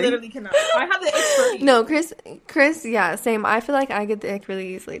 I literally cannot. I have the ick for you. No, Chris, yeah, same. I feel like I get the ick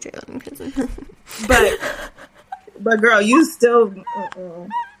really easily, too. But girl, you still...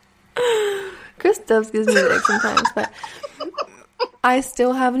 Chris Stubbs gives me the ick sometimes, but I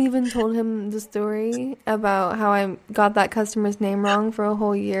still haven't even told him the story about how I got that customer's name wrong for a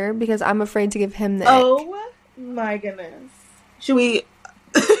whole year because I'm afraid to give him the ick. Oh my goodness. Should we...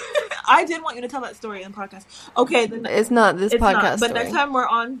 I did want you to tell that story in the podcast. Okay. It's not this podcast But story. next time we're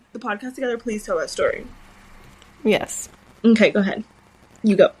on the podcast together, please tell that story. Yes. Okay, go ahead.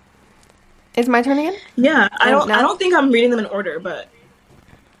 You go. It's my turn again? Yeah. I don't think I'm reading them in order, but...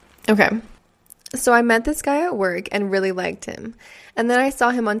 Okay. So I met this guy at work and really liked him. And then I saw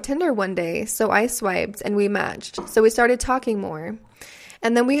him on Tinder one day, so I swiped and we matched. So we started talking more.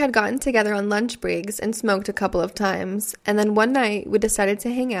 And then we had gotten together on lunch breaks and smoked a couple of times. And then one night we decided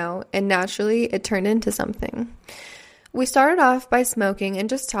to hang out, and naturally it turned into something. We started off by smoking and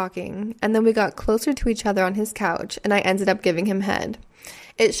just talking, and then we got closer to each other on his couch, and I ended up giving him head.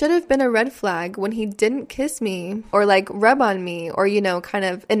 It should have been a red flag when he didn't kiss me or like rub on me or, kind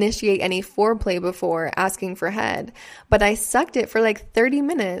of initiate any foreplay before asking for head. But I sucked it for like 30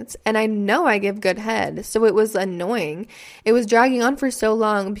 minutes and I know I give good head. So it was annoying. It was dragging on for so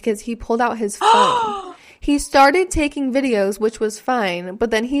long because he pulled out his phone. He started taking videos, which was fine,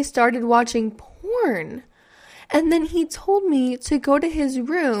 but then he started watching porn. And then he told me to go to his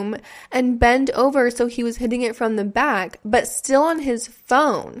room and bend over so he was hitting it from the back, but still on his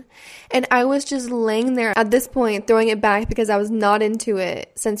phone. And I was just laying there at this point, throwing it back because I was not into it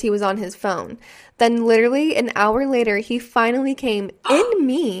since he was on his phone. Then literally an hour later, he finally came in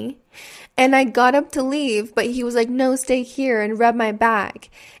me. And I got up to leave, but he was like, no, stay here and rub my back.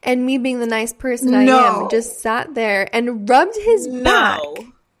 And me being the nice person I am, just sat there and rubbed his back.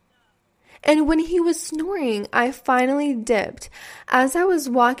 And when he was snoring, I finally dipped. As I was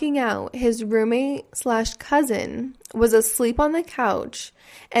walking out, his roommate/cousin was asleep on the couch,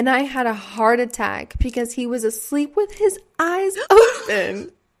 and I had a heart attack because he was asleep with his eyes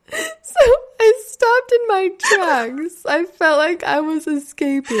open. So I stopped in my tracks. I felt like I was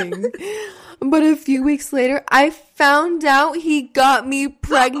escaping. But a few weeks later, I found out he got me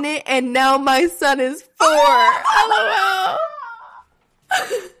pregnant, and now my son is 4. LOL.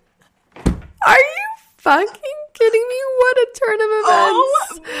 Are you fucking kidding me? What a turn of events.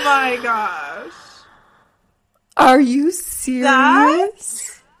 Oh my gosh. Are you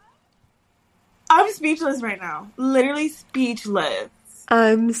serious? I'm speechless right now. Literally speechless.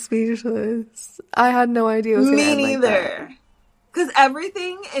 I'm speechless. I had no idea it was going to end like that. Me neither. Because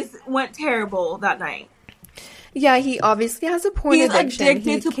everything went terrible that night. Yeah, he obviously has a porn addiction.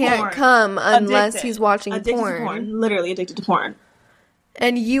 He can't come unless he's watching porn. Literally addicted to porn.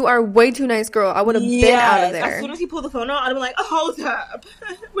 And you are way too nice, girl. I would have been out of there. As soon as he pulled the phone out, I'd have been like, hold up.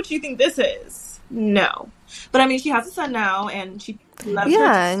 What do you think this is? No. But I mean, she has a son now, and she loves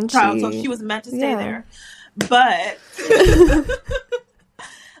her child, so she was meant to stay there. But...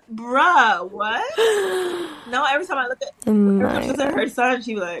 Bruh, what? No, every time I look at her son,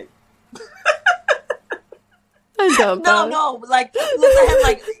 she be like... I don't know. No, like, look at him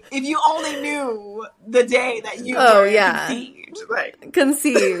like, if you only knew the day that you conceived. Like.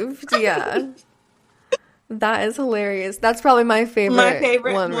 Conceived, yeah. That is hilarious. That's probably my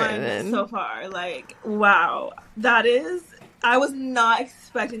favorite one so far. Like, wow. That is... I was not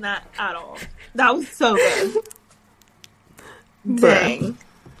expecting that at all. That was so good. Dang.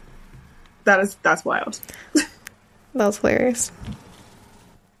 That's wild. That was hilarious.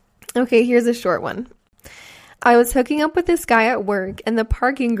 Okay, here's a short one. I was hooking up with this guy at work in the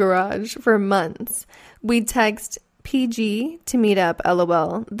parking garage for months. We'd text PG to meet up,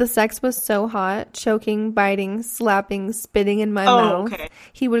 LOL. The sex was so hot, choking, biting, slapping, spitting in my mouth. Okay.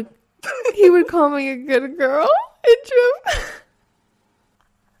 He would call me a good girl.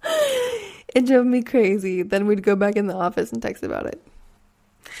 It drove me crazy. Then we'd go back in the office and text about it.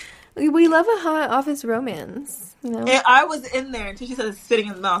 We love a hot office romance, you know? And I was in there until she said the spitting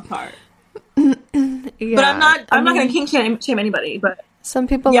in the mouth part. Yeah, but I'm not gonna kink shame anybody, but some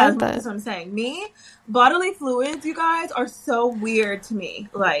people like that. That's what I'm saying. Me, bodily fluids, you guys, are so weird to me.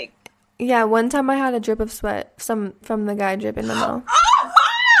 Like, yeah, one time I had a drip of sweat from the guy dripping my mouth.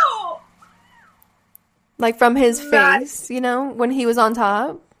 Oh! Like from his face, you know, when he was on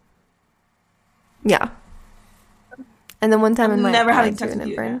top. Yeah. And then one time in my eye too, and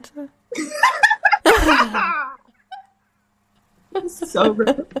it burned. So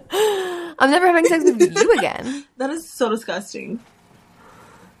rude. I'm never having sex with you again. That is so disgusting.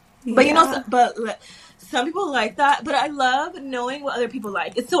 Yeah. But you know, some people like that. But I love knowing what other people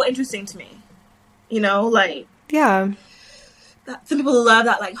like. It's so interesting to me. You know, like some people love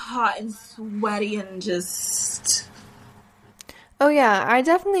that, like hot and sweaty and just. Oh yeah, I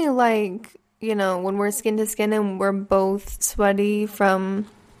definitely like, you know, when we're skin to skin and we're both sweaty from,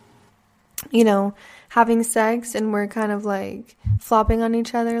 you know, having sex and we're kind of like flopping on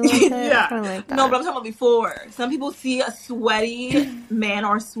each other a little bit. Yeah. I kind of like that. No, but I'm talking about before. Some people see a sweaty man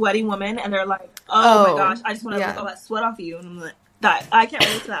or a sweaty woman and they're like, oh my gosh, I just want to lick all that sweat off of you. And I'm like, that I can't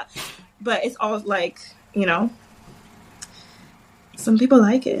relate to that. But it's all like, you know, some people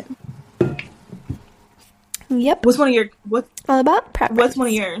like it. Yep. What's one of your all about preference? What's one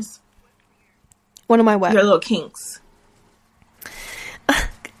of yours? One of my what? Your little kinks.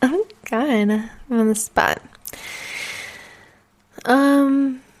 Oh God, I'm on the spot.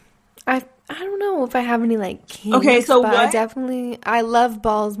 I don't know if I have any like kinks. Okay, so but what? I love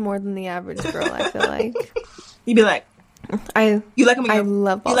balls more than the average girl. I feel like you'd be like, you like them. I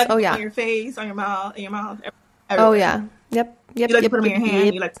love balls. You like them on your face, on your mouth, everywhere. Oh yeah, yep. You like to put them in your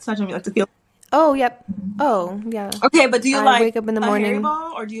hand. You like to touch them. You like to feel. Oh yep. Oh yeah. Okay, but do you like wake up in the morning, a hairy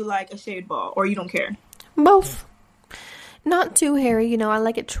ball or do you like a shaved ball, or you don't care? Both. Not too hairy, you know. I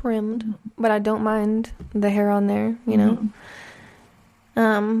like it trimmed, but I don't mind the hair on there, you know.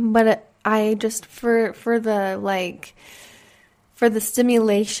 But I just for the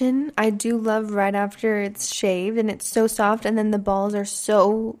stimulation, I do love right after it's shaved and it's so soft, and then the balls are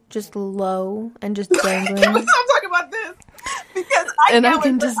so just low and just dangling. I'm talking about this because I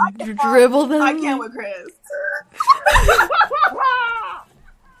can just dribble them. I can't with Chris.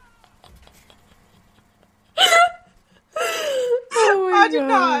 Oh I do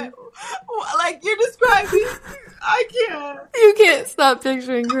not. Like, you're describing. I can't. You can't stop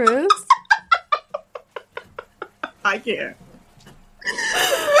picturing Chris. I can't.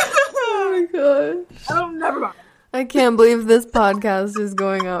 Oh my gosh. Oh, never mind. I can't believe this podcast is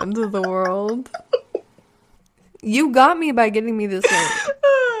going out into the world. You got me by getting me this link.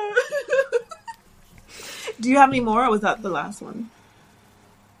 Do you have any more, or was that the last one?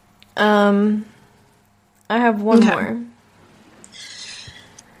 I have one more.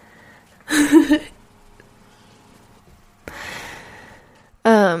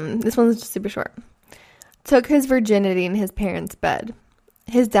 This one's just super short. Took his virginity in his parents' bed.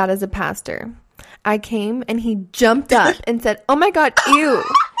 His dad is a pastor. I came and he jumped up and said, "Oh my God, ew."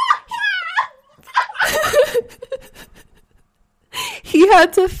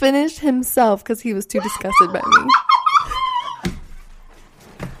 had to finish himself because he was too disgusted by me.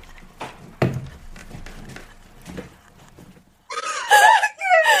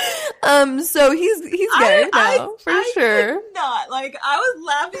 So he's gay now, for sure. Could not. Like, I was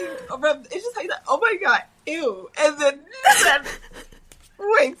laughing from, it's just like that, oh my god, ew. And then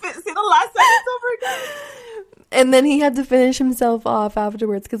wait, say the last sentence over again. And then he had to finish himself off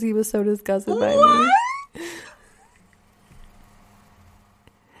afterwards because he was so disgusted by me.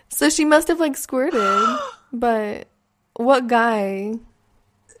 So she must have, like, squirted. But what guy?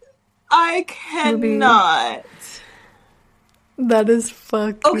 I cannot. That is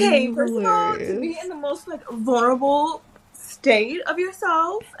fucking okay, first hilarious. of all, to be in the most, like, vulnerable state of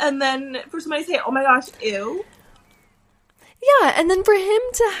yourself, and then for somebody to say, oh my gosh, ew. Yeah, and then for him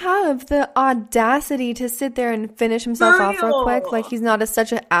to have the audacity to sit there and finish himself off real quick, like he's not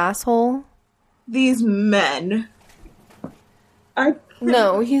such an asshole. These men.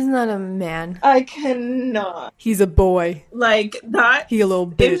 No, he's not a man. I cannot. He's a boy. Like, that. He a little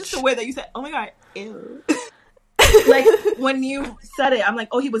bitch. It was just the way that you said, oh my god, ew. Like, when you said it, I'm like,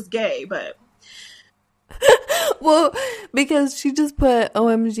 oh, he was gay, but... Well, because she just put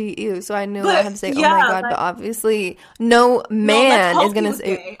OMG ew, so I knew I had to say, oh my god, like, but obviously no man is going to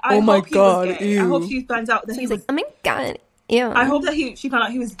say, oh my god, ew. I hope she finds out that he's like, oh my god, ew. I hope that she found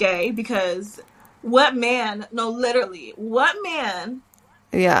out he was gay, because what man, no, literally, what man...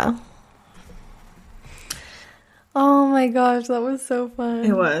 Yeah. Oh my gosh, that was so fun.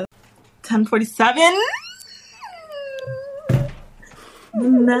 It was. 10:47. The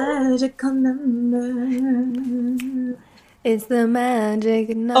magical number. It's the magic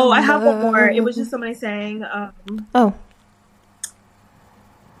number. Oh, I have one more. It was just somebody saying, the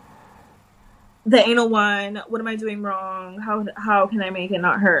anal one, what am I doing wrong? How can I make it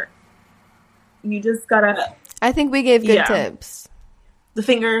not hurt? You just gotta... I think we gave good tips. The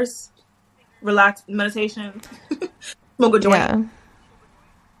fingers, relax, meditation, smoke a joint.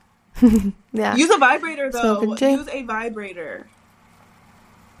 Yeah. Use a vibrator, though. Use a vibrator.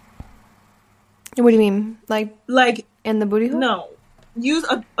 What do you mean? Like in the booty hole? No. Use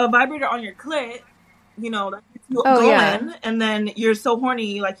a vibrator on your clit, you know, that gets you going, and then you're so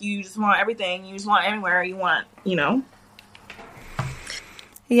horny, like, you just want everything. You just want everywhere you want, you know?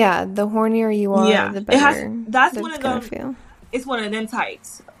 Yeah, the hornier you are, the better. That's one of them. Feel. It's one of them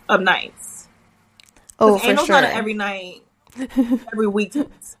types of nights. Oh, for anal's sure. Not every night, every week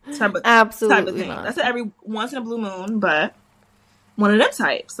type of Absolutely thing. not. That's every once in a blue moon, but one of them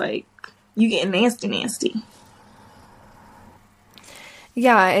types, like, you getting nasty.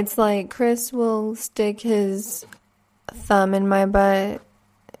 Yeah, it's like Chris will stick his thumb in my butt,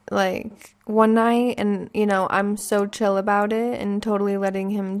 like, one night, and, you know, I'm so chill about it and totally letting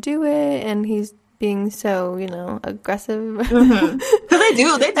him do it, and he's being so, you know, aggressive. Mm-hmm.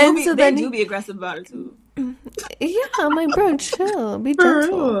 Because they do be aggressive about it, too. Yeah, I'm like, bro, chill. Be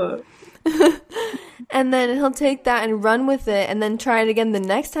gentle. And then he'll take that and run with it, and then try it again the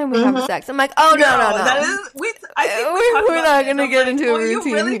next time we have sex. I'm like, oh, no. That is, I think we're not going to get into a routine.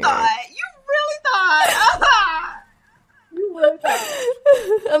 You really thought.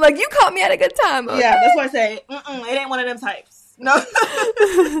 I'm like, you caught me at a good time. Okay? Yeah, that's why I say, it ain't one of them types. No.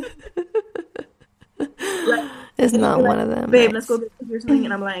 Like, it's not one of them. Babe, let's go get or something.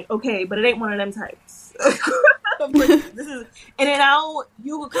 And I'm like, okay, but it ain't one of them types. This is in and out.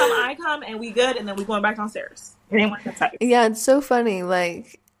 You will come, I come, and we good, and then we going back downstairs. It ain't one of them types. Yeah, it's so funny.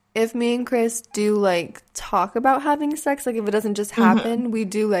 Like, if me and Chris do, like, talk about having sex, like, if it doesn't just happen, we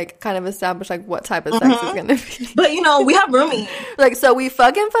do, like, kind of establish, like, what type of sex is gonna be. But, you know, we have roomies. Like, so we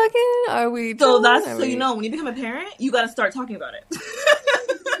fucking? Are we? You know, when you become a parent, you gotta start talking about it.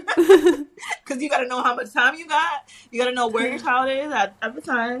 Because you gotta know how much time you got. You gotta know where your child is at the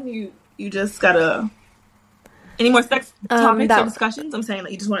time. You just gotta... Any more sex topics or discussions? I'm saying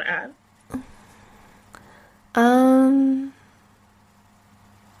that you just want to add.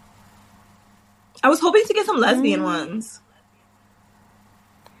 I was hoping to get some lesbian ones.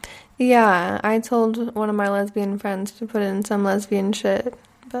 Yeah, I told one of my lesbian friends to put in some lesbian shit,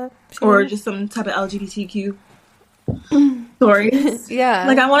 but just some type of LGBTQ stories. Yeah,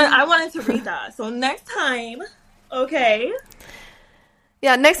 like I wanted to read that. So next time, okay.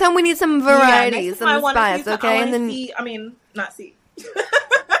 Yeah, next time we need some varieties, some spice, okay? And then not see.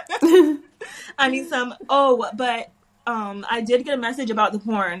 I need some. Oh, but I did get a message about the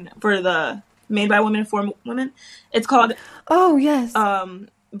porn for the Made by Women for Women. It's called. Oh yes.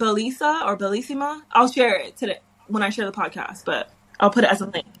 Belisa or Bellissima. I'll share it today when I share the podcast, but I'll put it as a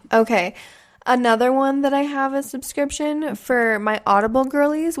link. Okay. Another one that I have a subscription for my Audible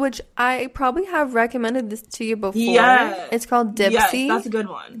girlies, which I probably have recommended this to you before. Yes. It's called Dipsy. Yes, that's a good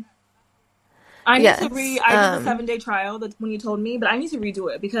one. I need to I did the 7-day trial that's when you told me, but I need to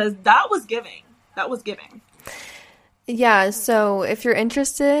redo it because that was giving. That was giving. Yeah, so if you're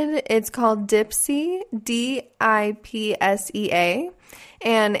interested, it's called Dipsea, Dipsea.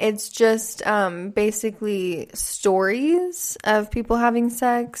 And it's just basically stories of people having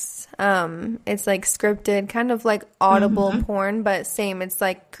sex. It's like scripted, kind of like Audible porn, but same. It's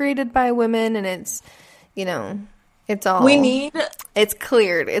like created by women, and it's, you know, it's all. It's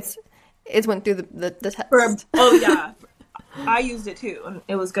cleared. It's went through the test. Oh yeah, I used it too, and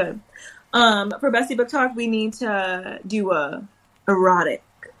it was good. For Bestie Book Talk, we need to do a erotic.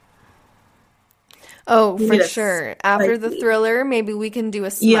 Oh, for sure. After the thriller, maybe we can do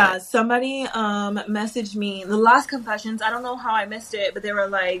a smut. Yeah, somebody messaged me the last confessions. I don't know how I missed it, but they were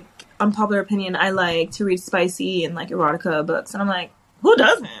like, unpopular opinion, I like to read spicy and like erotica books. And I'm like, who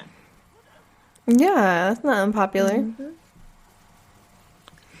doesn't? Yeah, that's not unpopular. Mm-hmm.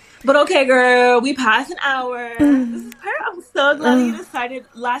 But okay, girl, we passed an hour. This is part. I'm so glad you decided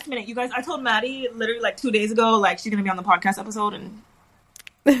last minute. You guys, I told Maddie literally like 2 days ago, like she's gonna be on the podcast episode, and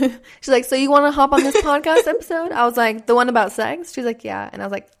she's like, so you want to hop on this podcast episode? I was like, the one about sex? She's like, yeah. And I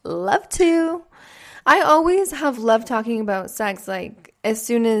was like, love to. I always have loved talking about sex. Like, as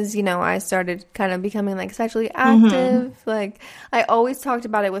soon as, you know, I started kind of becoming like sexually active, like I always talked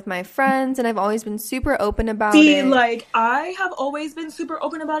about it with my friends, and I've always been super open about it. See, like I have always been super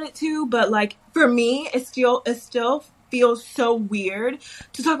open about it too, but like for me, it still feels so weird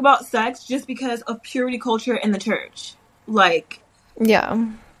to talk about sex just because of purity culture in the church. Like,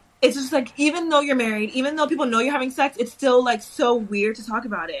 yeah. It's just like, even though you're married, even though people know you're having sex, it's still like so weird to talk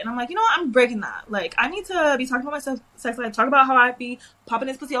about it. And I'm like, you know what? I'm breaking that. Like, I need to be talking about my sex life, talk about how I be popping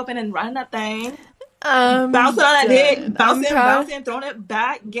this pussy open and running that thing, bouncing on that dick, bouncing, throwing it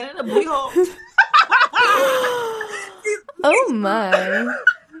back, getting a booty hole. Oh my.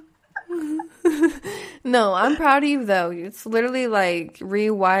 No, I'm proud of you though. It's literally like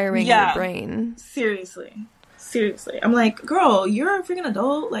rewiring your brain. Seriously. I'm like, girl, you're a freaking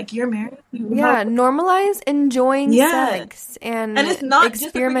adult. Like, you're married. Normalize enjoying sex and it's not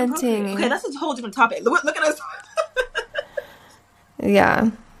experimenting. Just okay, that's a whole different topic. Look at us.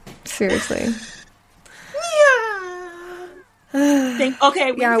 Yeah. Seriously. Yeah.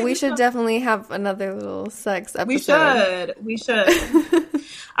 Okay. We should definitely have another little sex episode. We should.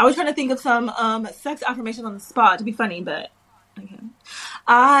 I was trying to think of some sex affirmations on the spot to be funny, but okay.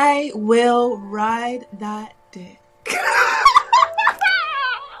 I will ride that dick.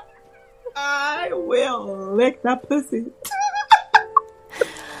 I will lick that pussy.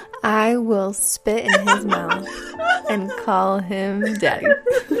 I will spit in his mouth and call him daddy.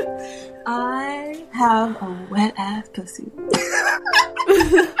 I have a wet ass pussy.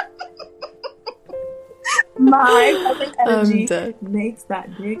 My fucking energy makes that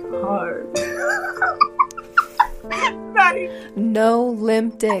dick hard. Maddie. No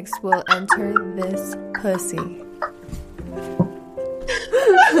limp dicks will enter this pussy.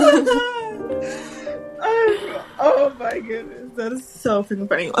 Oh my goodness, that is so freaking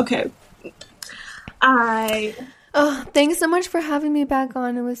funny. Okay, thanks so much for having me back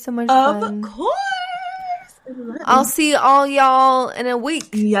on. It was so much fun. Of course. I'll see all y'all in a week.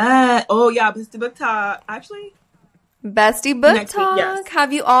 Yeah. Oh yeah, Bestie Book Talk. Actually, Bestie Book next Talk. Week, yes.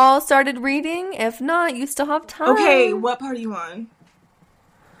 Have you all started reading? If not, you still have time. Okay, what part are you on?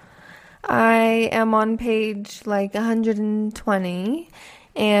 I am on page like 120,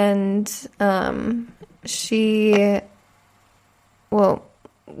 and we'll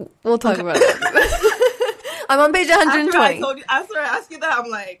talk about it. I'm on page 120. After I asked you that, I'm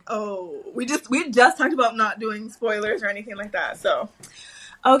like, oh, we just talked about not doing spoilers or anything like that. So,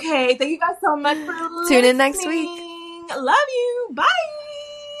 okay, thank you guys so much for listening. Tune in next week. Love you. Bye.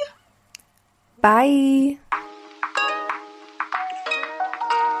 Bye.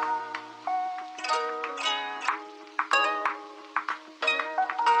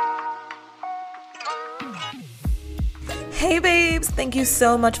 Hey babes, thank you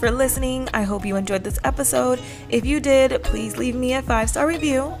so much for listening. I hope you enjoyed this episode. If you did, please leave me a 5-star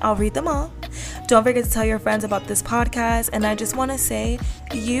review. I'll read them all. Don't forget to tell your friends about this podcast. And I just want to say,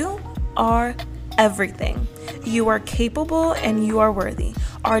 you are everything. You are capable and you are worthy.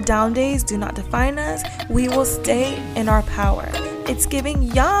 Our down days do not define us. We will stay in our power. It's giving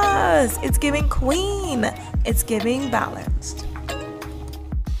yes. It's giving queen. It's giving balanced.